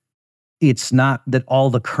cuts, it's not that all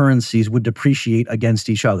the currencies would depreciate against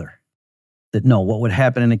each other. That no, what would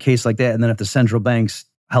happen in a case like that, and then if the central banks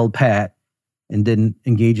held pat and didn't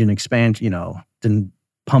engage in expansion, didn't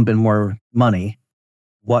pump in more money,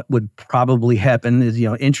 what would probably happen is,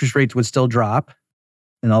 interest rates would still drop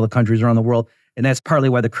in all the countries around the world. And that's partly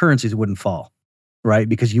why the currencies wouldn't fall, right?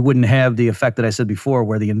 Because you wouldn't have the effect that I said before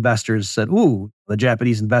where the investors said, ooh, the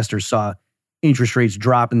Japanese investors saw interest rates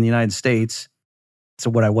drop in the United States. So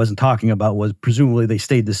what I wasn't talking about was presumably they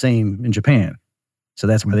stayed the same in Japan. So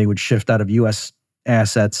that's where they would shift out of U.S.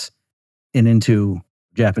 assets and into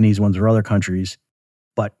Japanese ones or other countries.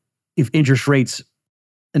 But if interest rates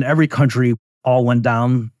in every country all went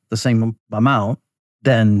down the same amount,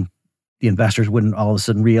 then the investors wouldn't all of a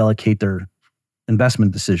sudden reallocate their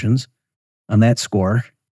investment decisions on that score.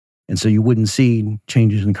 And so you wouldn't see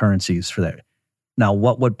changes in currencies for that. Now,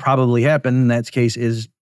 what would probably happen in that case is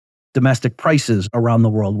domestic prices around the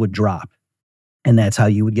world would drop. And that's how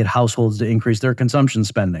you would get households to increase their consumption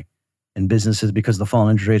spending. And businesses, because the fall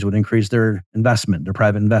in interest rates, would increase their investment, their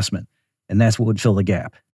private investment. And that's what would fill the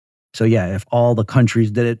gap. So yeah, if all the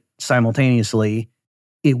countries did it simultaneously,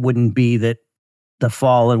 it wouldn't be that the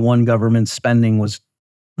fall in one government's spending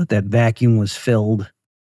that vacuum was filled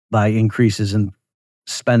by increases in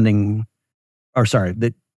spending,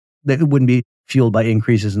 that it wouldn't be fueled by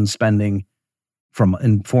increases in spending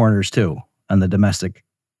in foreigners too on the domestic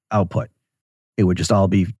output. It would just all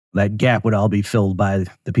be, that gap would all be filled by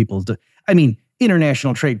the people's,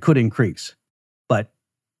 international trade could increase, but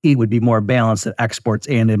it would be more balanced that exports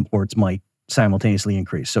and imports might simultaneously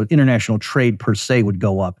increase. So international trade per se would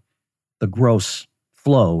go up, the gross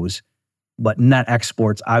flows, but net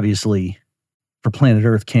exports obviously for planet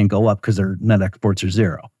Earth can't go up because their net exports are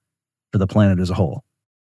zero for the planet as a whole.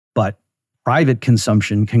 But private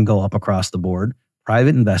consumption can go up across the board.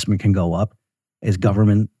 Private investment can go up as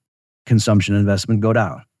government consumption investment go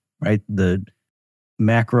down, right? The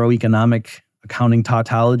macroeconomic accounting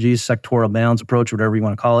tautologies, sectoral balance approach, whatever you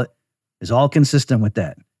want to call it, is all consistent with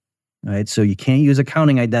that, right? So you can't use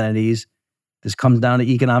accounting identities. This comes down to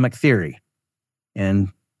economic theory. And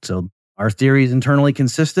so our theory is internally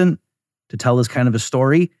consistent to tell this kind of a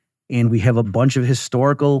story. And we have a bunch of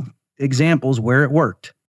historical examples where it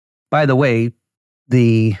worked. By the way,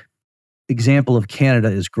 the example of Canada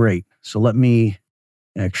is great. So let me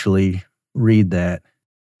actually read that.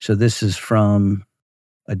 So this is from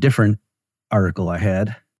a different article I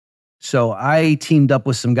had. So I teamed up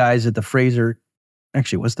with some guys at the Fraser.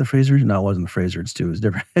 Actually, what's the Fraser? No, it wasn't the Fraser Institute. It was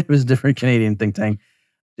different. It was a different Canadian think tank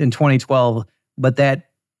in 2012. But that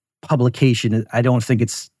publication, I don't think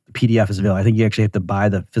the PDF is available. I think you actually have to buy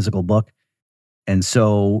the physical book. And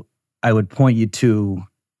so I would point you to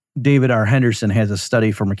David R. Henderson has a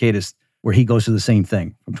study for Mercatus where he goes through the same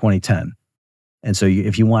thing from 2010. And so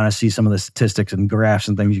if you want to see some of the statistics and graphs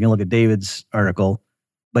and things, you can look at David's article.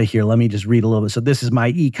 But here, let me just read a little bit. So this is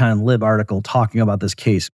my Econ Lib article talking about this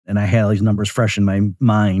case. And I had all these numbers fresh in my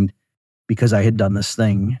mind because I had done this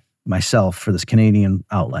thing myself for this Canadian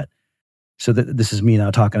outlet. So this is me now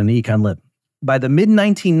talking on Econ Lib. By the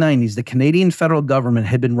mid-1990s, the Canadian federal government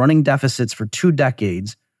had been running deficits for 2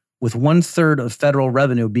 decades, with 1/3 of federal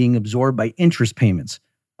revenue being absorbed by interest payments.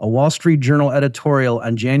 A Wall Street Journal editorial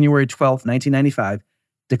on January 12, 1995,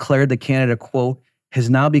 declared that Canada, quote, has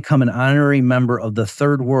now become an honorary member of the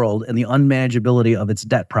third world and the unmanageability of its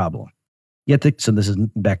debt problem. So this is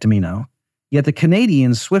back to me now. Yet the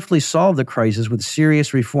Canadians swiftly solved the crisis with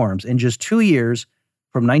serious reforms. In just 2 years,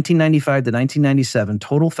 from 1995 to 1997,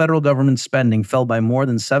 total federal government spending fell by more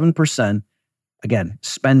than 7%. Again,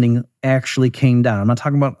 spending actually came down. I'm not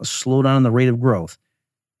talking about a slowdown in the rate of growth.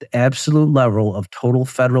 The absolute level of total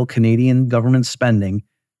federal Canadian government spending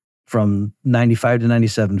from 95 to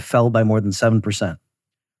 97 fell by more than 7%.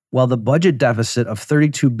 While the budget deficit of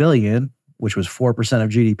 $32 billion, which was 4% of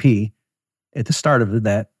GDP at the start of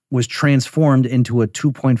that, was transformed into a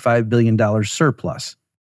 $2.5 billion surplus.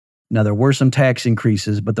 Now, there were some tax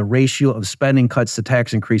increases, but the ratio of spending cuts to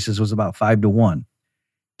tax increases was about 5-1.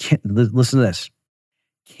 Listen to this.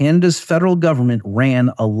 Canada's federal government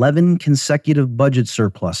ran 11 consecutive budget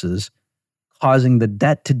surpluses, causing the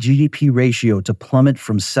debt to GDP ratio to plummet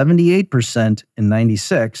from 78% in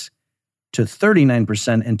 96 to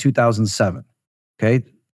 39% in 2007. Okay.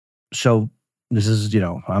 So this is,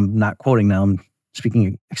 I'm not quoting now, I'm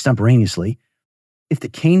speaking extemporaneously. If the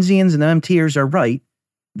Keynesians and MMTers are right,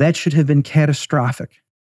 that should have been catastrophic.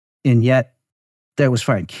 And yet, that was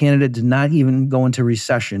fine. Canada did not even go into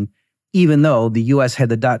recession, even though the U.S. had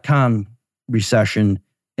the dot-com recession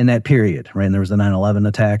in that period, right? And there was the 9/11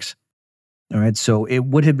 attacks. All right. So it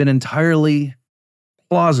would have been entirely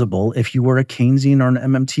plausible if you were a Keynesian or an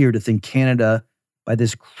MMTer to think Canada, by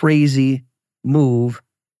this crazy move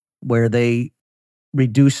where they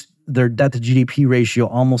reduced their debt to GDP ratio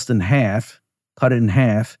almost in half, cut it in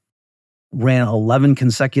half, ran 11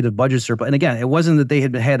 consecutive budget surplus. And again, it wasn't that they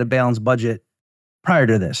had a balanced budget prior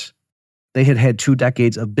to this. They had had 2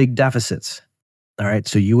 decades of big deficits. All right.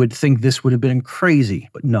 So you would think this would have been crazy,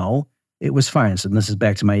 but no, it was fine. So this is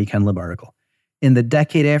back to my Econ Lib article. In the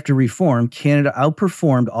decade after reform, Canada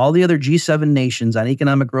outperformed all the other G7 nations on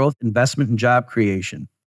economic growth, investment, and job creation.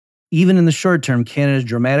 Even in the short term, Canada's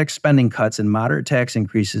dramatic spending cuts and moderate tax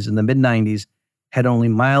increases in the mid-90s had only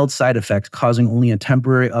mild side effects, causing only a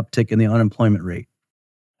temporary uptick in the unemployment rate.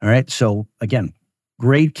 All right. So again,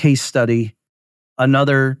 great case study. And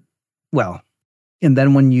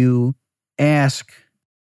then when you ask,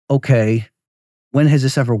 okay, when has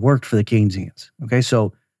this ever worked for the Keynesians? Okay.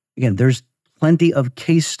 So again, there's plenty of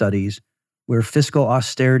case studies where fiscal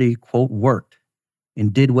austerity, quote, worked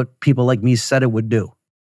and did what people like me said it would do.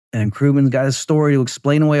 And Krugman's got a story to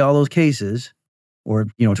explain away all those cases, or,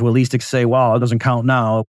 to at least say, well, it doesn't count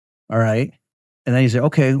now. All right. And then you say,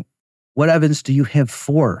 okay, what evidence do you have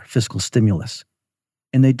for fiscal stimulus?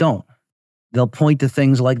 And they don't. They'll point to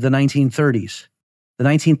things like the 1930s. The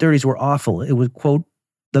 1930s were awful. It was, quote,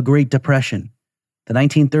 the Great Depression. The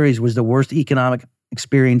 1930s was the worst economic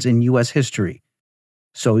experience in U.S. history.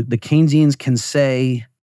 So the Keynesians can say,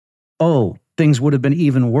 oh, things would have been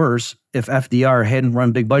even worse if FDR hadn't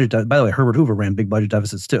run big budget. By the way, Herbert Hoover ran big budget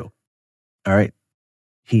deficits too. All right.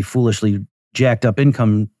 He foolishly jacked up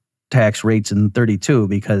income tax rates in 32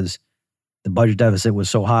 because the budget deficit was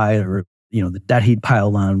so high, or, the debt he'd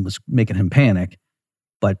piled on was making him panic.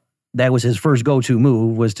 But that was his first go-to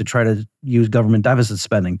move, was to try to use government deficit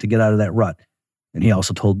spending to get out of that rut. And he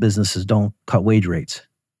also told businesses, don't cut wage rates.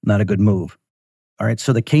 Not a good move. All right.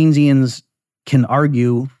 So the Keynesians can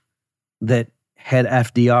argue that had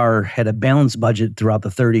FDR had a balanced budget throughout the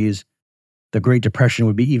 30s, the Great Depression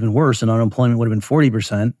would be even worse and unemployment would have been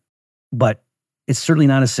 40%. But it's certainly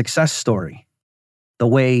not a success story. The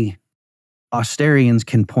way Austerians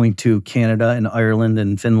can point to Canada and Ireland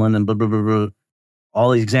and Finland and blah, blah, blah, blah,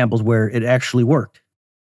 all these examples where it actually worked.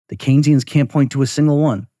 The Keynesians can't point to a single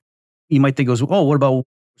one. You might think, what about,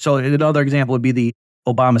 so another example would be the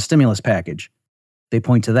Obama stimulus package. They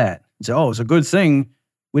point to that and say, it's a good thing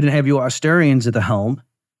we didn't have you Austerians at the helm.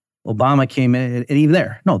 Obama came in, and even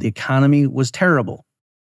there, no, the economy was terrible.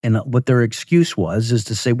 And what their excuse is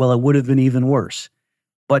to say, well, it would have been even worse.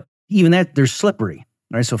 But even that, they're slippery.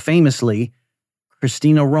 Right? So famously,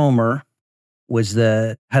 Christina Romer was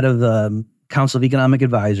the head of the Council of Economic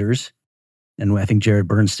Advisors. And I think Jared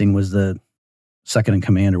Bernstein was the second in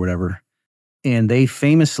command or whatever. And they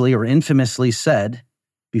famously or infamously said,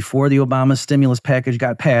 before the Obama stimulus package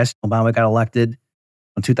got passed, Obama got elected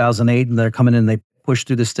in 2008, and they're coming in, they pushed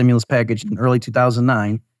through the stimulus package in early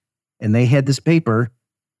 2009. And they had this paper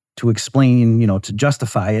to explain, to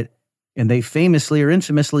justify it. And they famously or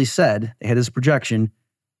infamously said, they had this projection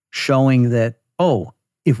showing that,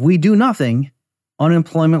 if we do nothing,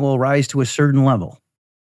 unemployment will rise to a certain level.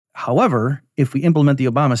 However, if we implement the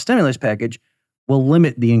Obama stimulus package, we'll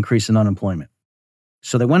limit the increase in unemployment.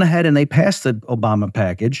 So they went ahead and they passed the Obama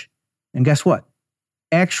package. And guess what?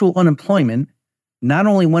 Actual unemployment not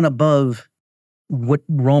only went above what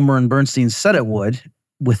Romer and Bernstein said it would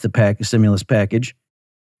with the stimulus package,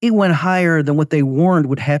 it went higher than what they warned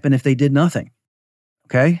would happen if they did nothing.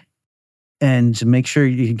 Okay? And to make sure,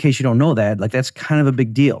 in case you don't know that, like that's kind of a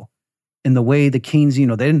big deal. In the way the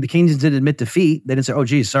Keynesians, the Keynesians didn't admit defeat. They didn't say, oh,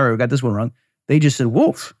 geez, sorry, we got this one wrong. They just said,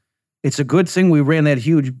 woof, it's a good thing we ran that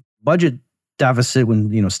huge budget deficit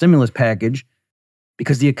when, stimulus package,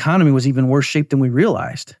 because the economy was even worse shape than we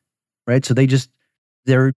realized, right? So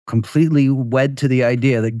they're completely wed to the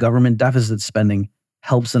idea that government deficit spending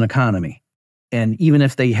helps an economy. And even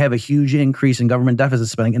if they have a huge increase in government deficit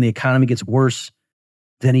spending and the economy gets worse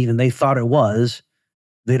than even they thought it was,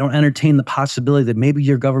 they don't entertain the possibility that maybe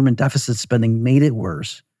your government deficit spending made it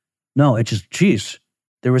worse. No, it's just, geez,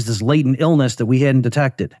 there was this latent illness that we hadn't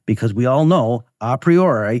detected, because we all know, a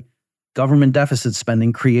priori, government deficit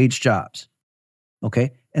spending creates jobs.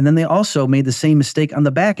 Okay? And then they also made the same mistake on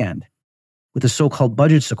the back end with the so-called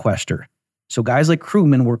budget sequester. So guys like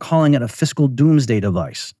Krugman were calling it a fiscal doomsday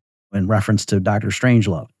device in reference to Dr.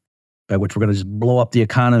 Strangelove, by which we're going to just blow up the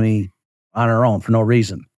economy on our own for no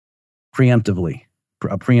reason, preemptively,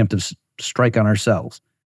 a preemptive strike on ourselves.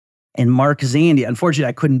 And Mark Zandi, unfortunately,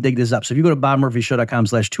 I couldn't dig this up. So if you go to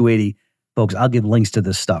bobmurphyshow.com/280, folks, I'll give links to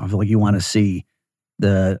this stuff if you want to see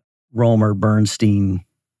the Romer Bernstein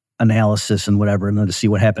analysis and whatever, and then to see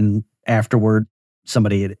what happened afterward.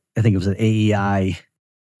 Somebody, I think it was at AEI,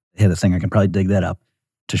 had a thing, I can probably dig that up,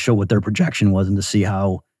 to show what their projection was and to see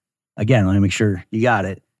how, again, let me make sure you got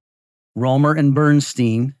it. Romer and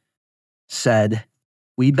Bernstein said,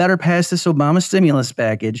 we better pass this Obama stimulus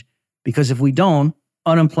package, because if we don't,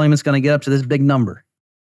 unemployment's going to get up to this big number.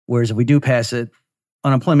 Whereas if we do pass it,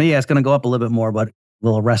 unemployment, it's going to go up a little bit more, but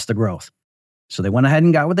we'll arrest the growth. So they went ahead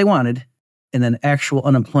and got what they wanted, and then actual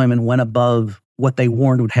unemployment went above what they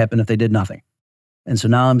warned would happen if they did nothing. And so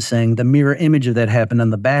now I'm saying the mirror image of that happened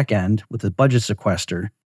on the back end with the budget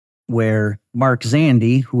sequester, where Mark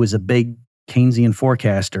Zandi, who is a big Keynesian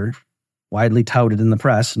forecaster, widely touted in the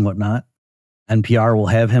press and whatnot, NPR will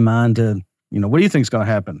have him on to, what do you think is going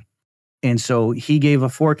to happen? And so he gave a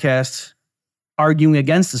forecast arguing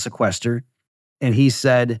against the sequester. And he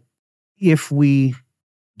said, if we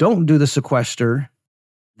don't do the sequester,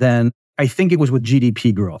 then I think it was with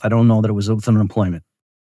GDP growth. I don't know that it was with unemployment,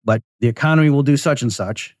 but the economy will do such and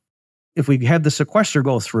such. If we have the sequester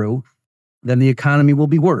go through, then the economy will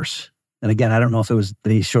be worse. And again, I don't know if it was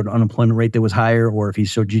that he showed an unemployment rate that was higher or if he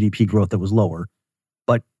showed GDP growth that was lower.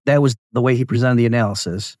 But that was the way he presented the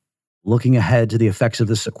analysis, looking ahead to the effects of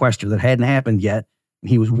the sequester that hadn't happened yet. And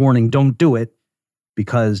he was warning, don't do it,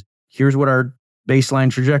 because here's what our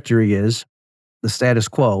baseline trajectory is. The status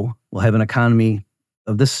quo will have an economy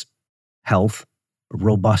of this health, of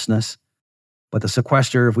robustness. But the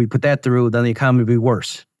sequester, if we put that through, then the economy will be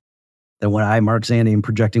worse than what I, Mark Zandi, am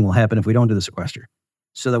projecting will happen if we don't do the sequester.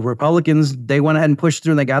 So the Republicans, they went ahead and pushed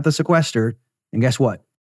through and they got the sequester. And guess what?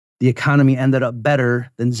 The economy ended up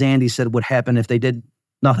better than Zandi said would happen if they did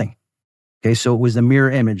nothing. Okay, so it was the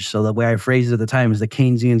mirror image. So the way I phrased it at the time is the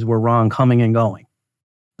Keynesians were wrong coming and going.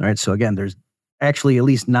 All right, so again, there's actually at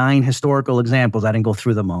least 9 historical examples. I didn't go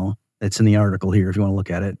through them all. It's in the article here if you want to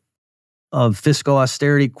look at it. Of fiscal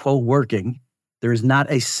austerity, quote, working. There is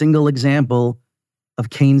not a single example of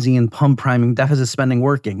Keynesian pump priming deficit spending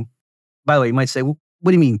working. By the way, you might say, well,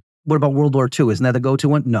 what do you mean? What about World War II? Isn't that the go-to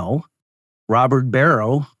one? No. Robert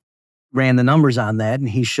Barrow ran the numbers on that, and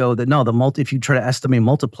he showed that no, if you try to estimate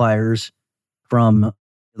multipliers from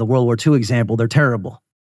the World War II example, they're terrible.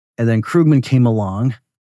 And then Krugman came along,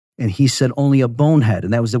 and he said only a bonehead,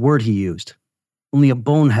 and that was the word he used. Only a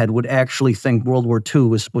bonehead would actually think World War II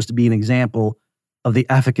was supposed to be an example of the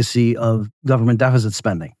efficacy of government deficit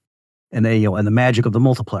spending and the magic of the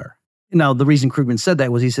multiplier. Now, the reason Krugman said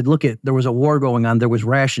that was he said, look, there was a war going on. There was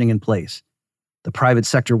rationing in place. The private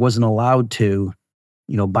sector wasn't allowed to,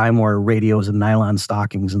 buy more radios and nylon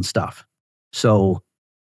stockings and stuff. So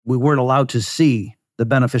we weren't allowed to see the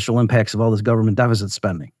beneficial impacts of all this government deficit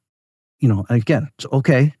spending. And again, it's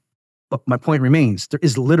okay. But my point remains, there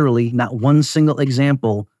is literally not one single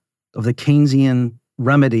example of the Keynesian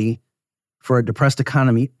remedy for a depressed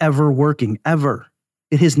economy ever working, ever.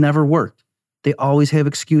 It has never worked. They always have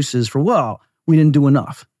excuses for, well, we didn't do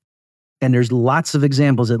enough. And there's lots of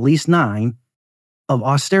examples, at least 9, of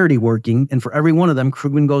austerity working. And for every one of them,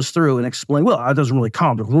 Krugman goes through and explains, well, that doesn't really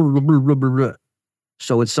count.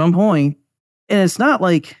 So at some point, and it's not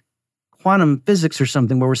like quantum physics or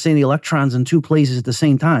something where we're saying the electrons in 2 places at the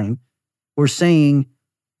same time. We're saying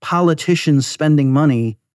politicians spending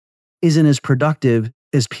money isn't as productive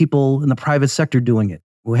as people in the private sector doing it,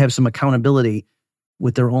 who have some accountability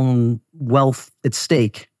with their own wealth at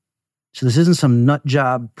stake So this isn't some nut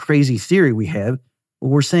job crazy theory we have. What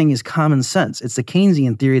we're saying is common sense. It's the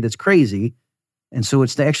Keynesian theory that's crazy. And so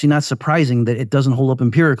it's actually not surprising that it doesn't hold up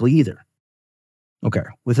empirically either. Okay,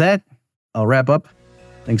 with that, I'll wrap up.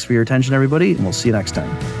 Thanks for your attention, everybody, and we'll see you next time.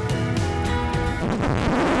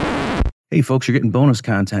 Hey, folks, you're getting bonus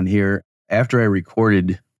content here. After I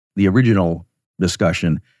recorded the original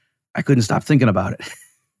discussion, I couldn't stop thinking about it.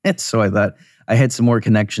 And so I thought I had some more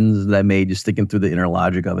connections that I made just thinking through the inner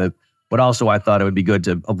logic of it. But also I thought it would be good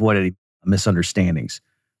to avoid any misunderstandings.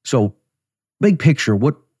 So big picture,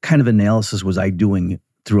 what kind of analysis was I doing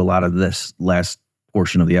through a lot of this last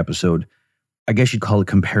portion of the episode? I guess you'd call it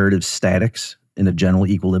comparative statics in a general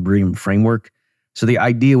equilibrium framework. So the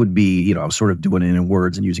idea would be, I was sort of doing it in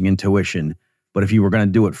words and using intuition. But if you were going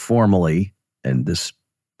to do it formally, and this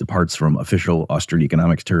departs from official Austrian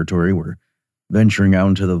economics territory, we're venturing out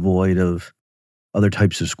into the void of other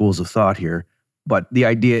types of schools of thought here. But the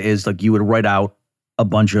idea is like you would write out a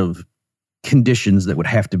bunch of conditions that would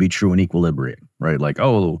have to be true in equilibrium, right? Like,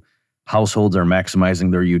 households are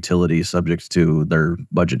maximizing their utility subject to their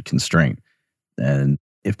budget constraint. And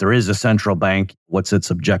if there is a central bank, what's its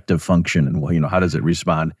objective function and how does it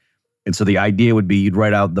respond? And so the idea would be you'd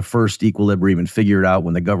write out the first equilibrium and figure it out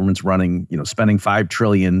when the government's running, spending $5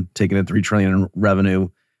 trillion, taking in $3 trillion in revenue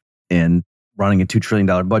and running a $2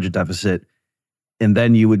 trillion budget deficit. And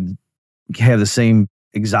then you would have the same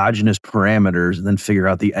exogenous parameters and then figure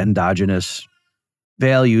out the endogenous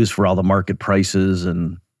values for all the market prices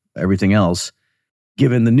and everything else,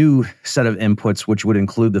 given the new set of inputs, which would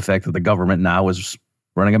include the fact that the government now is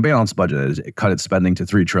running a balanced budget. It cut its spending to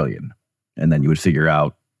 $3 trillion. And then you would figure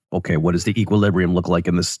out, okay, what does the equilibrium look like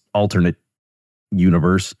in this alternate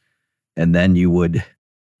universe? And then you would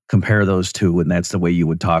compare those two, and that's the way you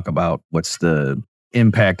would talk about what's the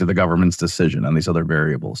impact of the government's decision on these other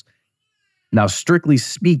variables. Now, strictly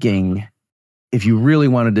speaking, if you really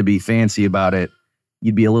wanted to be fancy about it,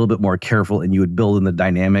 you'd be a little bit more careful and you would build in the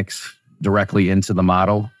dynamics directly into the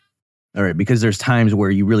model. All right, because there's times where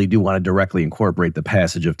you really do want to directly incorporate the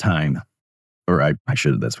passage of time. Or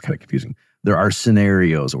that's kind of confusing. There are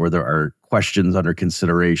scenarios or there are questions under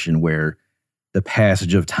consideration where the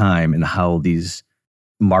passage of time and how these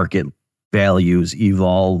market values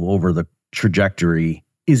evolve over the trajectory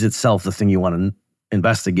is itself the thing you want to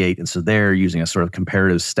investigate. And so they're using a sort of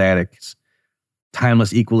comparative statics,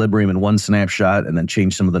 timeless equilibrium in one snapshot, and then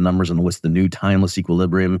change some of the numbers and what's the new timeless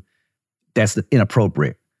equilibrium. That's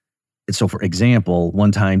inappropriate. And so, for example,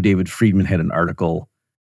 one time David Friedman had an article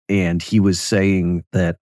and he was saying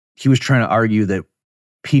that he was trying to argue that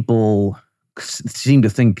people seem to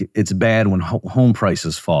think it's bad when home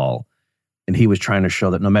prices fall. And he was trying to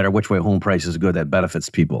show that no matter which way home prices go, that benefits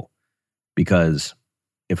people. Because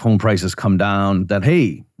if home prices come down, then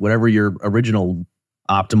hey, whatever your original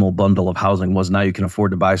optimal bundle of housing was, now you can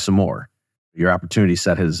afford to buy some more. Your opportunity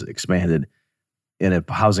set has expanded. And if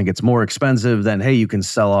housing gets more expensive, then hey, you can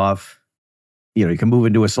sell off, you can move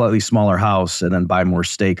into a slightly smaller house and then buy more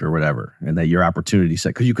steak or whatever. And that your opportunity set,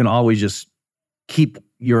 because you can always just keep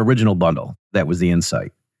your original bundle. That was the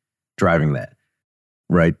insight driving that.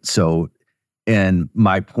 Right. So, and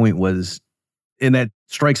my point was, and that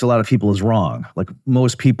strikes a lot of people as wrong. Like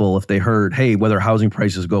most people, if they heard, hey, whether housing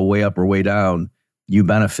prices go way up or way down, you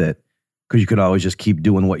benefit because you could always just keep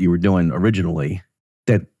doing what you were doing originally.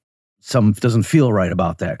 That some doesn't feel right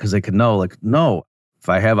about that because they could know, like, no, if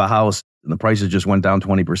I have a house and the prices just went down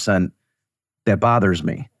 20%, that bothers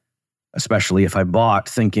me, especially if I bought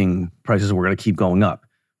thinking prices were going to keep going up.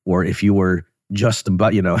 Or if you were just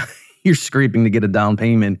about, you're scraping to get a down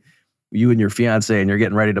payment, you and your fiance, and you're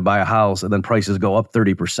getting ready to buy a house, and then prices go up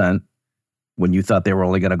 30% when you thought they were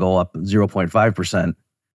only going to go up 0.5%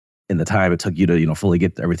 in the time it took you to, fully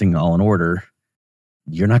get everything all in order.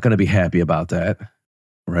 You're not going to be happy about that,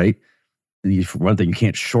 right? For one thing, you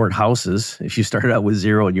can't short houses. If you started out with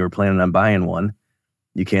zero and you were planning on buying one,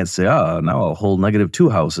 you can't say, now I'll hold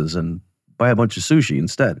 -2 houses and buy a bunch of sushi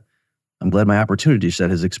instead. I'm glad my opportunity set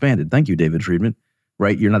has expanded. Thank you, David Friedman.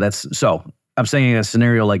 Right? So I'm saying in a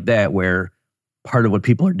scenario like that where part of what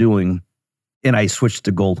people are doing, and I switched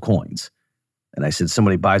to gold coins. And I said,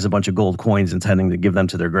 somebody buys a bunch of gold coins intending to give them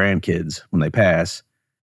to their grandkids when they pass,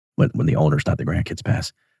 when the owners, not the grandkids,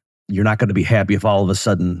 pass. You're not going to be happy if all of a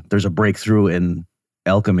sudden there's a breakthrough in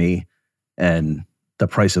alchemy and the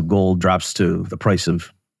price of gold drops to the price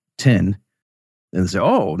of tin. And they say,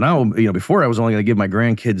 now, before I was only going to give my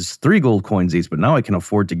grandkids 3 gold coins each, but now I can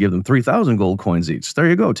afford to give them 3,000 gold coins each. There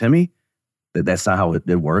you go, Timmy. That's not how it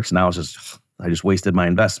works. Now I just wasted my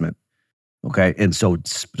investment. Okay. And so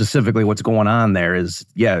specifically what's going on there is,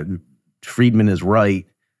 Friedman is right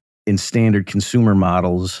in standard consumer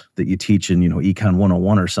models that you teach in, Econ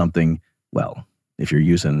 101 or something, well, if you're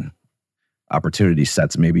using opportunity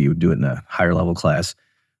sets, maybe you would do it in a higher level class.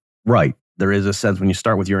 Right. There is a sense when you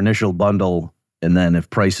start with your initial bundle, and then if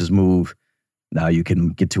prices move, now you can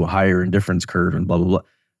get to a higher indifference curve and blah, blah, blah.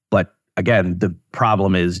 But again, the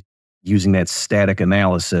problem is using that static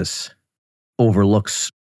analysis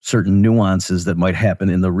overlooks certain nuances that might happen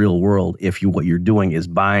in the real world if what you're doing is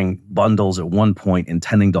buying bundles at one point,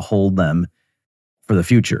 intending to hold them for the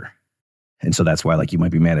future. And so that's why, like, you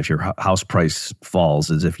might be mad if your house price falls,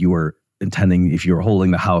 as if you were intending, if you were holding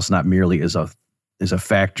the house not merely as a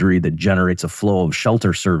factory that generates a flow of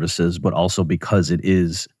shelter services, but also because it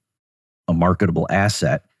is a marketable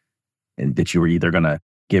asset and that you were either going to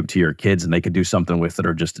give to your kids and they could do something with it,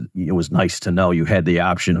 or just, it was nice to know you had the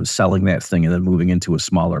option of selling that thing and then moving into a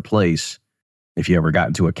smaller place if you ever got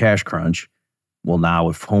into a cash crunch. Well, now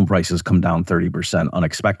if home prices come down 30%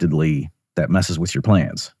 unexpectedly, that messes with your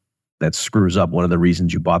plans. That screws up one of the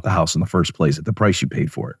reasons you bought the house in the first place at the price you paid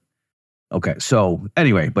for it. Okay, so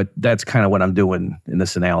anyway, but that's kind of what I'm doing in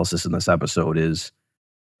this analysis in this episode, is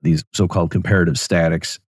these so-called comparative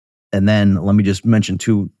statics. And then let me just mention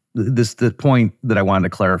too, the point that I wanted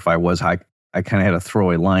to clarify was I kind of had a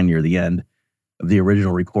throwaway line near the end of the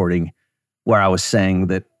original recording where I was saying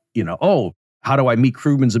that, how do I meet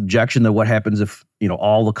Krugman's objection that what happens if,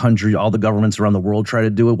 all the governments around the world try to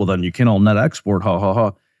do it? Well, then you can all net export, ha, ha,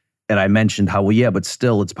 ha. And I mentioned how, well, yeah, but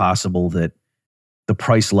still it's possible that the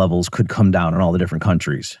price levels could come down in all the different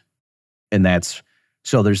countries. And let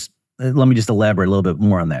me just elaborate a little bit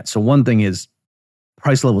more on that. So one thing is,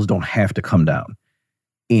 price levels don't have to come down.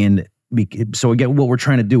 And so again, what we're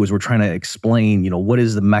trying to do is we're trying to explain, what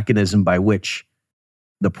is the mechanism by which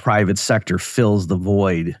the private sector fills the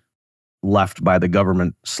void left by the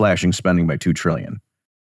government slashing spending by $2 trillion.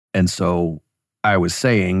 And so I was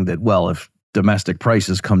saying that, well, if domestic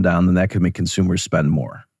prices come down, then that could make consumers spend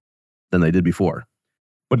more than they did before.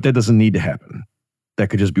 But that doesn't need to happen. That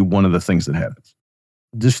could just be one of the things that happens.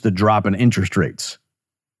 Just the drop in interest rates,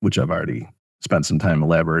 which I've already spent some time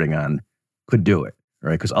elaborating on, could do it,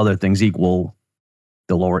 right? Because other things equal,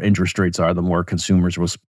 the lower interest rates are, the more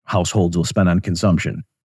households will spend on consumption,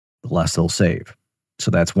 the less they'll save.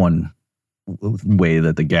 So that's one way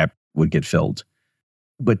that the gap would get filled.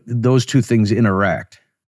 But those two things interact.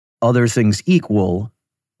 Other things equal,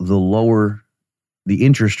 the lower the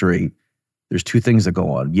interest rate, there's two things that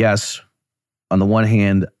go on. Yes, on the one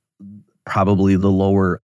hand, probably the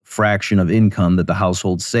lower fraction of income that the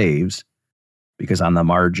household saves, because on the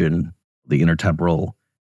margin, the intertemporal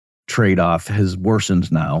trade-off has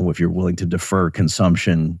worsened now. If you're willing to defer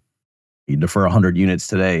consumption, you defer 100 units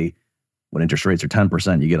today, when interest rates are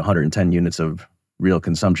 10%, you get 110 units of real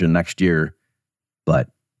consumption next year. But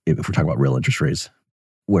if we're talking about real interest rates,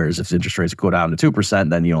 whereas if interest rates go down to 2%,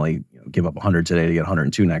 then you only give up 100 today to get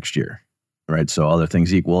 102 next year, right? So other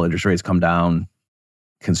things equal, interest rates come down,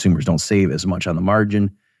 consumers don't save as much on the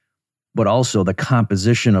margin, but also the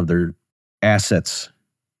composition of their assets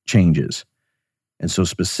changes. And so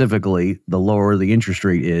specifically, the lower the interest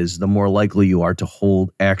rate is, the more likely you are to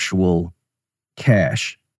hold actual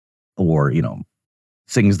cash or,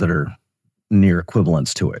 things that are near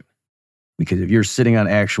equivalents to it. Because if you're sitting on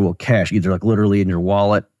actual cash, either like literally in your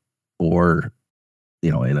wallet or,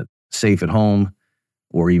 in a safe at home,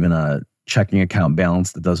 or even a checking account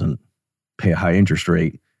balance that doesn't pay a high interest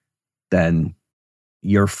rate, then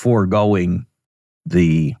you're foregoing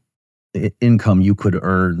the income you could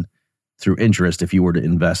earn through interest if you were to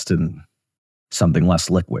invest in something less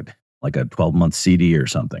liquid, like a 12-month CD or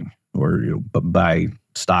something, or buy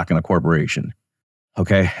stock in a corporation.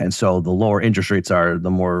 Okay. And so the lower interest rates are,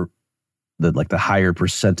 the higher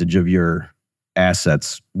percentage of your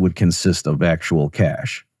assets would consist of actual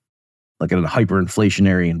cash. Like in a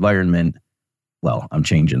hyperinflationary environment, well, I'm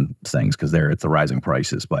changing things because they're at the rising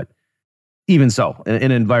prices, but even so, in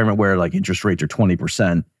an environment where like interest rates are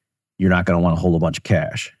 20%, you're not going to want to hold a bunch of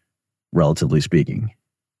cash, relatively speaking,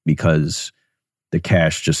 because the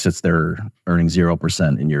cash just sits there earning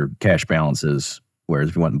 0% in your cash balances. Whereas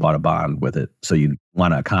if you went and bought a bond with it, so you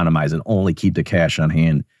want to economize and only keep the cash on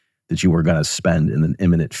hand that you were going to spend in the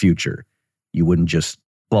imminent future. You wouldn't just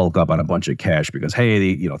bulk up on a bunch of cash because,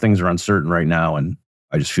 hey, things are uncertain right now, and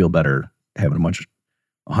I just feel better having a bunch of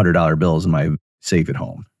 $100 bills in my safe at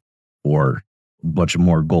home, or a bunch of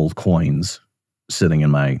more gold coins sitting in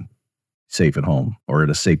my safe at home or at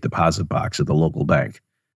a safe deposit box at the local bank.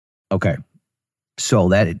 Okay, so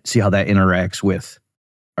see how that interacts with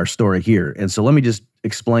our story here. And so let me just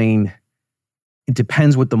explain. It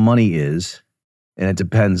depends what the money is. And it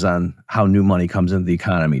depends on how new money comes into the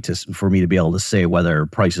economy for me to be able to say whether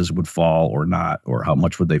prices would fall or not, or how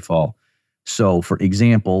much would they fall. So for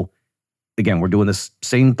example, again, we're doing this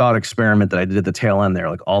same thought experiment that I did at the tail end there.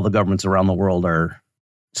 Like all the governments around the world are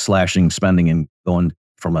slashing spending and going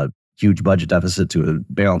from a huge budget deficit to a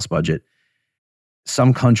balanced budget.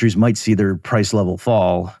 Some countries might see their price level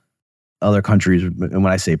fall. Other countries, and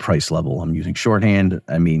when I say price level, I'm using shorthand,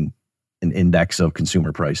 I mean an index of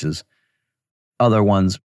consumer prices. Other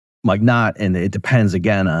ones might not, and it depends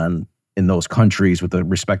again on, in those countries with the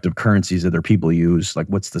respective currencies that their people use, like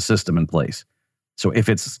what's the system in place. So if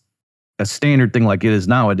it's a standard thing like it is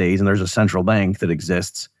nowadays, and there's a central bank that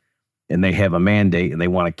exists, and they have a mandate, and they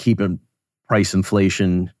want to keep price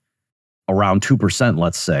inflation around 2%,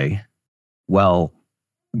 let's say, well,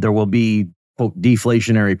 there will be, quote,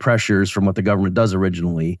 deflationary pressures from what the government does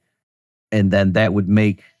originally, and then that would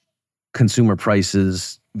make consumer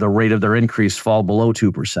prices, the rate of their increase, fall below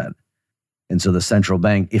 2%. And so the central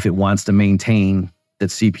bank, if it wants to maintain that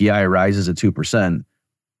CPI rises at 2%,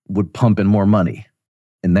 would pump in more money.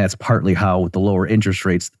 And that's partly how, with the lower interest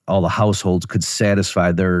rates, all the households could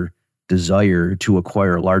satisfy their desire to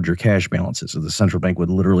acquire larger cash balances. So the central bank would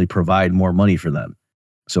literally provide more money for them.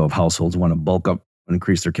 So if households want to bulk up and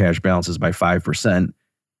increase their cash balances by 5%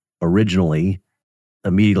 originally,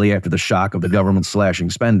 immediately after the shock of the government slashing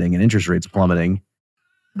spending and interest rates plummeting,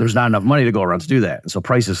 there's not enough money to go around to do that. And so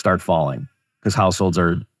prices start falling because households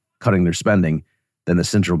are cutting their spending. Then the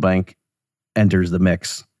central bank enters the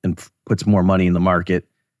mix and puts more money in the market.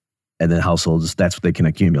 And then households, that's what they can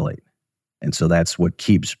accumulate. And so that's what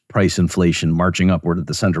keeps price inflation marching upward at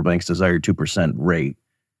the central bank's desired 2% rate.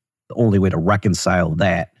 The only way to reconcile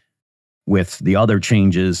that with the other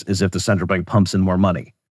changes is if the central bank pumps in more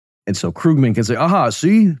money. And so Krugman can say, aha,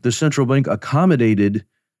 see, the central bank accommodated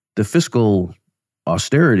the fiscal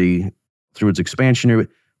austerity through its expansionary.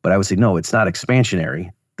 But I would say, no, it's not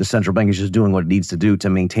expansionary. The central bank is just doing what it needs to do to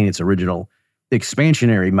maintain its original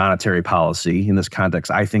expansionary monetary policy. In this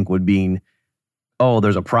context, I think would mean, oh,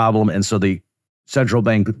 there's a problem. And so the central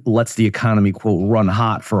bank lets the economy, quote, run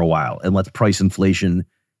hot for a while and lets price inflation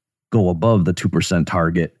go above the 2%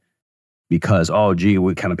 target because, oh, gee,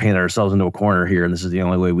 we kind of painted ourselves into a corner here. And this is the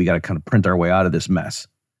only way we got to kind of print our way out of this mess.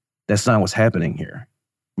 That's not what's happening here,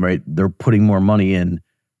 right? They're putting more money in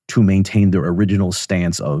to maintain their original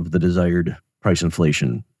stance of the desired price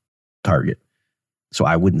inflation target. So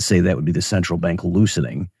I wouldn't say that would be the central bank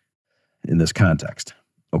loosening in this context.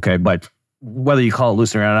 Okay, but whether you call it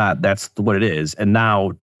loosening or not, that's what it is. And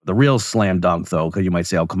now the real slam dunk, though, because you might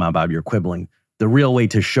say, oh, come on, Bob, you're quibbling. The real way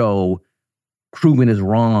to show Krugman is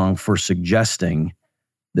wrong for suggesting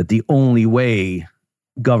that the only way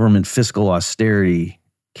government fiscal austerity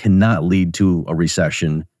cannot lead to a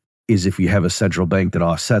recession is if you have a central bank that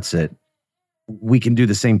offsets it. We can do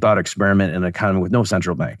the same thought experiment in an economy with no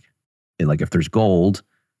central bank. And like if there's gold,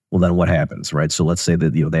 well, then what happens, right? So let's say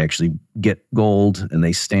that they actually get gold and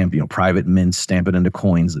they stamp, private mints stamp it into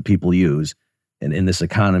coins that people use. And in this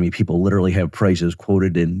economy, people literally have prices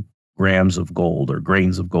quoted in grams of gold or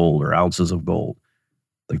grains of gold or ounces of gold.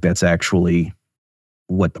 Like that's actually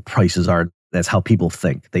what the prices are. That's how people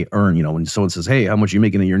think. They earn, when someone says, hey, how much are you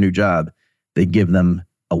making in your new job? They give them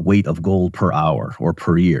a weight of gold per hour or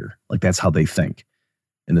per year. Like that's how they think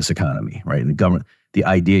in this economy, right? And the government, the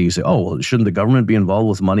idea, you say, oh, well, shouldn't the government be involved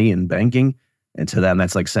with money and banking? And to them,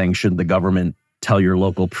 that's like saying, shouldn't the government tell your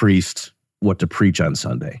local priest what to preach on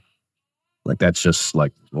Sunday? Like, that's just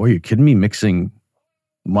like, oh, are you kidding me? Mixing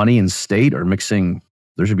money and state, or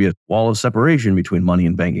there should be a wall of separation between money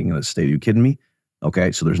and banking in the state. Are you kidding me?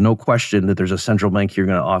 Okay, so there's no question that there's a central bank here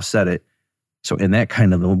going to offset it. So in that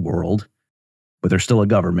kind of a world, but there's still a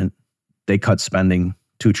government, they cut spending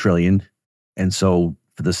 $2 trillion. And so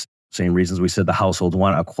for the same reasons we said the households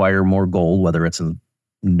want to acquire more gold, whether it's in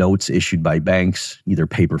notes issued by banks, either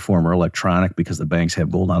paper form or electronic, because the banks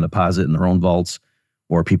have gold on deposit in their own vaults,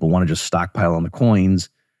 or people want to just stockpile on the coins.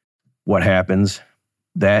 What happens?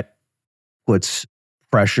 That puts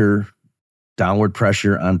downward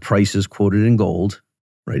pressure on prices quoted in gold,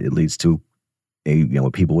 right? It leads to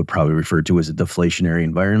what people would probably refer to as a deflationary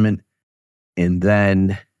environment. And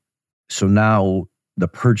then, so now the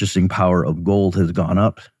purchasing power of gold has gone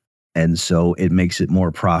up. And so it makes it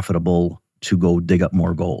more profitable to go dig up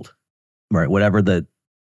more gold, right? Whatever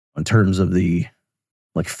in terms of the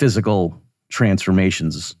physical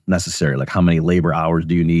transformations necessary, like how many labor hours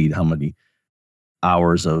do you need? How many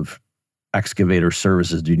hours of excavator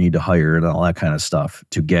services do you need to hire and all that kind of stuff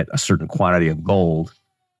to get a certain quantity of gold?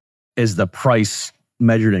 As the price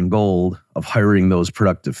measured in gold of hiring those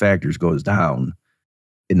productive factors goes down,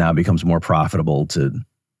 it now becomes more profitable to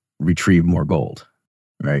retrieve more gold,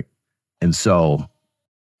 right? And so,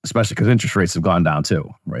 especially because interest rates have gone down too,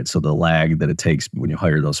 right? So the lag that it takes when you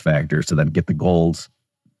hire those factors to then get the gold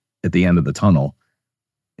at the end of the tunnel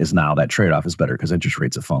is now that trade-off is better because interest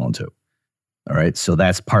rates have fallen too. All right. So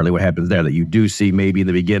that's partly what happens there, that you do see maybe in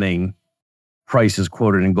the beginning prices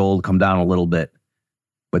quoted in gold come down a little bit,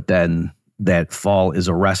 but then that fall is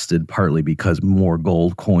arrested partly because more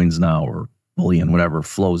gold coins now or bullion, whatever,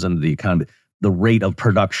 flows into the economy. The rate of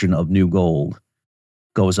production of new gold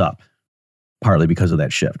goes up partly because of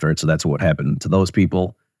that shift, right? So that's what happened to those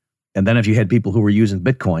people. And then if you had people who were using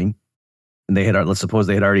Bitcoin and they had, let's suppose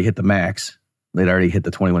they had already hit the max, they'd already hit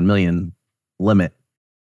the 21 million limit.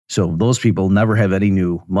 So those people never have any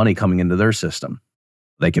new money coming into their system.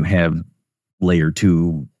 They can have layer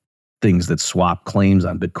 2 things that swap claims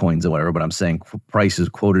on Bitcoins and whatever, but I'm saying prices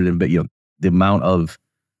quoted in Bitcoin, the amount of,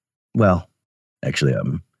 well, actually,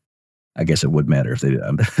 I guess it would matter if they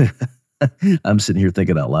did. I'm sitting here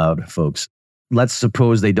thinking out loud, folks. Let's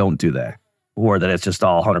suppose they don't do that, or that it's just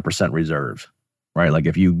all 100% reserved, right? Like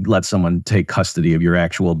if you let someone take custody of your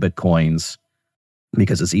actual Bitcoins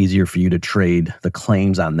because it's easier for you to trade the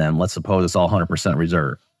claims on them, let's suppose it's all 100%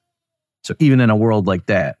 reserved. So even in a world like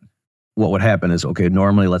that, what would happen is, okay,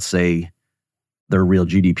 normally let's say their real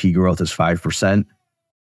GDP growth is 5%.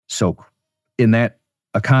 So in that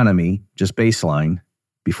economy, just baseline,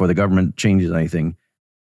 before the government changes anything,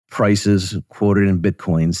 prices quoted in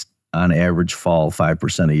Bitcoins on average fall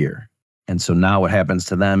 5% a year. And so now what happens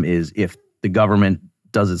to them is if the government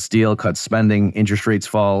does its deal, cuts spending, interest rates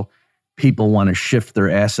fall, people want to shift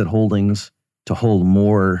their asset holdings to hold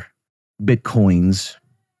more Bitcoins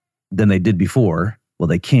than they did before. Well,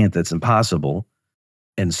 they can't. That's impossible.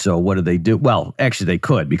 And so what do? Well, actually they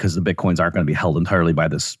could, because the Bitcoins aren't going to be held entirely by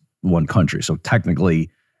this one country. So technically,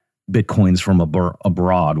 Bitcoins from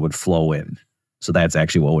abroad would flow in. So that's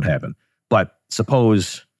actually what would happen. But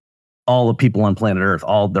suppose all the people on planet Earth,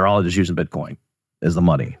 they're all just using Bitcoin as the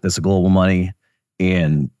money. That's the global money,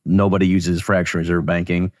 and nobody uses fractional reserve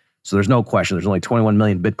banking. So there's no question. There's only 21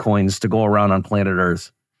 million Bitcoins to go around on planet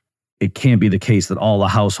Earth. It can't be the case that all the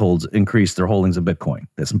households increase their holdings of Bitcoin.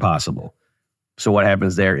 That's impossible. So what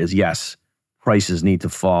happens there is, yes, prices need to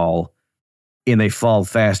fall, and they fall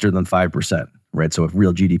faster than 5%, right? So if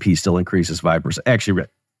real GDP still increases 5%, actually,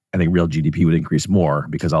 I think real GDP would increase more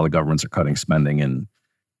because all the governments are cutting spending and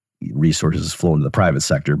resources flow into the private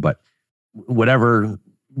sector. But whatever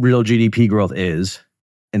real GDP growth is,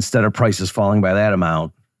 instead of prices falling by that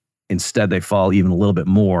amount, instead they fall even a little bit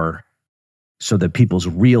more, so that people's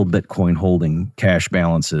real Bitcoin holding cash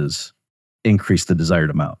balances increase the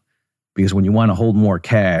desired amount. Because when you want to hold more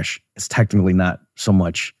cash, it's technically not so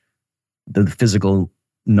much the physical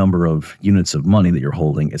number of units of money that you're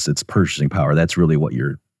holding, it's its purchasing power. That's really what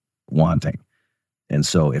you're wanting. And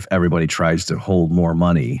so if everybody tries to hold more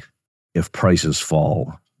money, if prices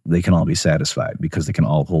fall, they can all be satisfied because they can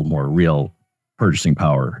all hold more real purchasing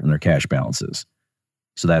power in their cash balances.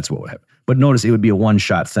 So that's what would happen. But notice it would be a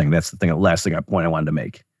one-shot thing. That's the thing, last point I wanted to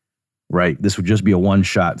make, right? This would just be a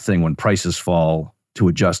one-shot thing when prices fall to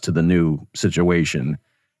adjust to the new situation.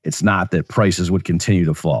 It's not that prices would continue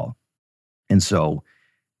to fall. And so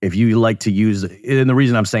if you like to use, and the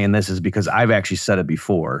reason I'm saying this is because I've actually said it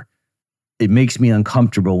before, it makes me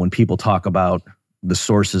uncomfortable when people talk about the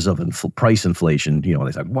sources of price inflation. You know,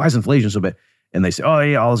 they say, why is inflation so bad? And they say, oh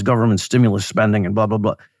yeah, all this government stimulus spending and blah, blah,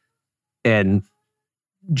 blah. And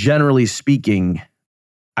generally speaking,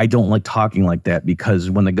 I don't like talking like that, because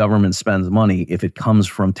when the government spends money, if it comes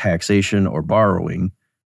from taxation or borrowing,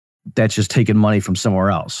 that's just taking money from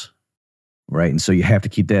somewhere else, right? And so you have to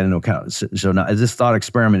keep that into account. So now, as this thought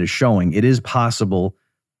experiment is showing, it is possible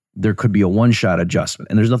there could be a one-shot adjustment.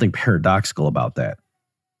 And there's nothing paradoxical about that,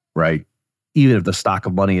 right? Even if the stock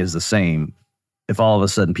of money is the same, if all of a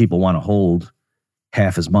sudden people want to hold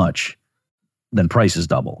half as much, then prices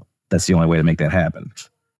double. That's the only way to make that happen.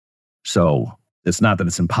 So it's not that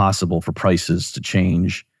it's impossible for prices to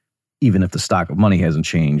change, even if the stock of money hasn't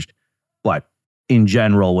changed. But in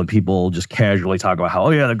general, when people just casually talk about how, oh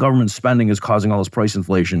yeah, the government spending is causing all this price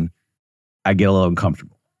inflation, I get a little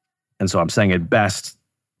uncomfortable. And so I'm saying at best,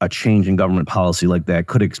 a change in government policy like that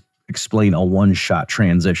could explain a one-shot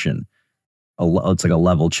transition. It's like a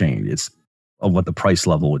level change. It's of what the price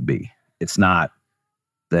level would be. It's not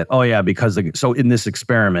that, oh yeah, so in this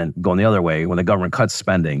experiment, going the other way, when the government cuts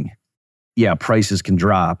spending, yeah, prices can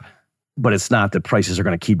drop, but it's not that prices are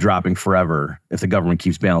going to keep dropping forever if the government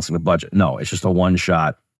keeps balancing the budget. No, it's just a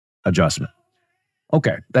one-shot adjustment.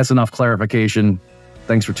 Okay, that's enough clarification.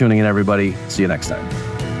 Thanks for tuning in, everybody. See you next time.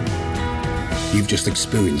 You've just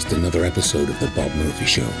experienced another episode of The Bob Murphy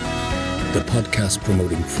Show. the podcast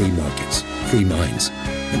promoting free markets, free minds,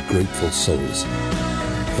 and grateful souls.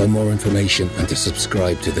 For more information and to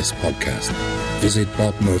subscribe to this podcast, visit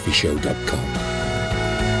bobmurphyshow.com.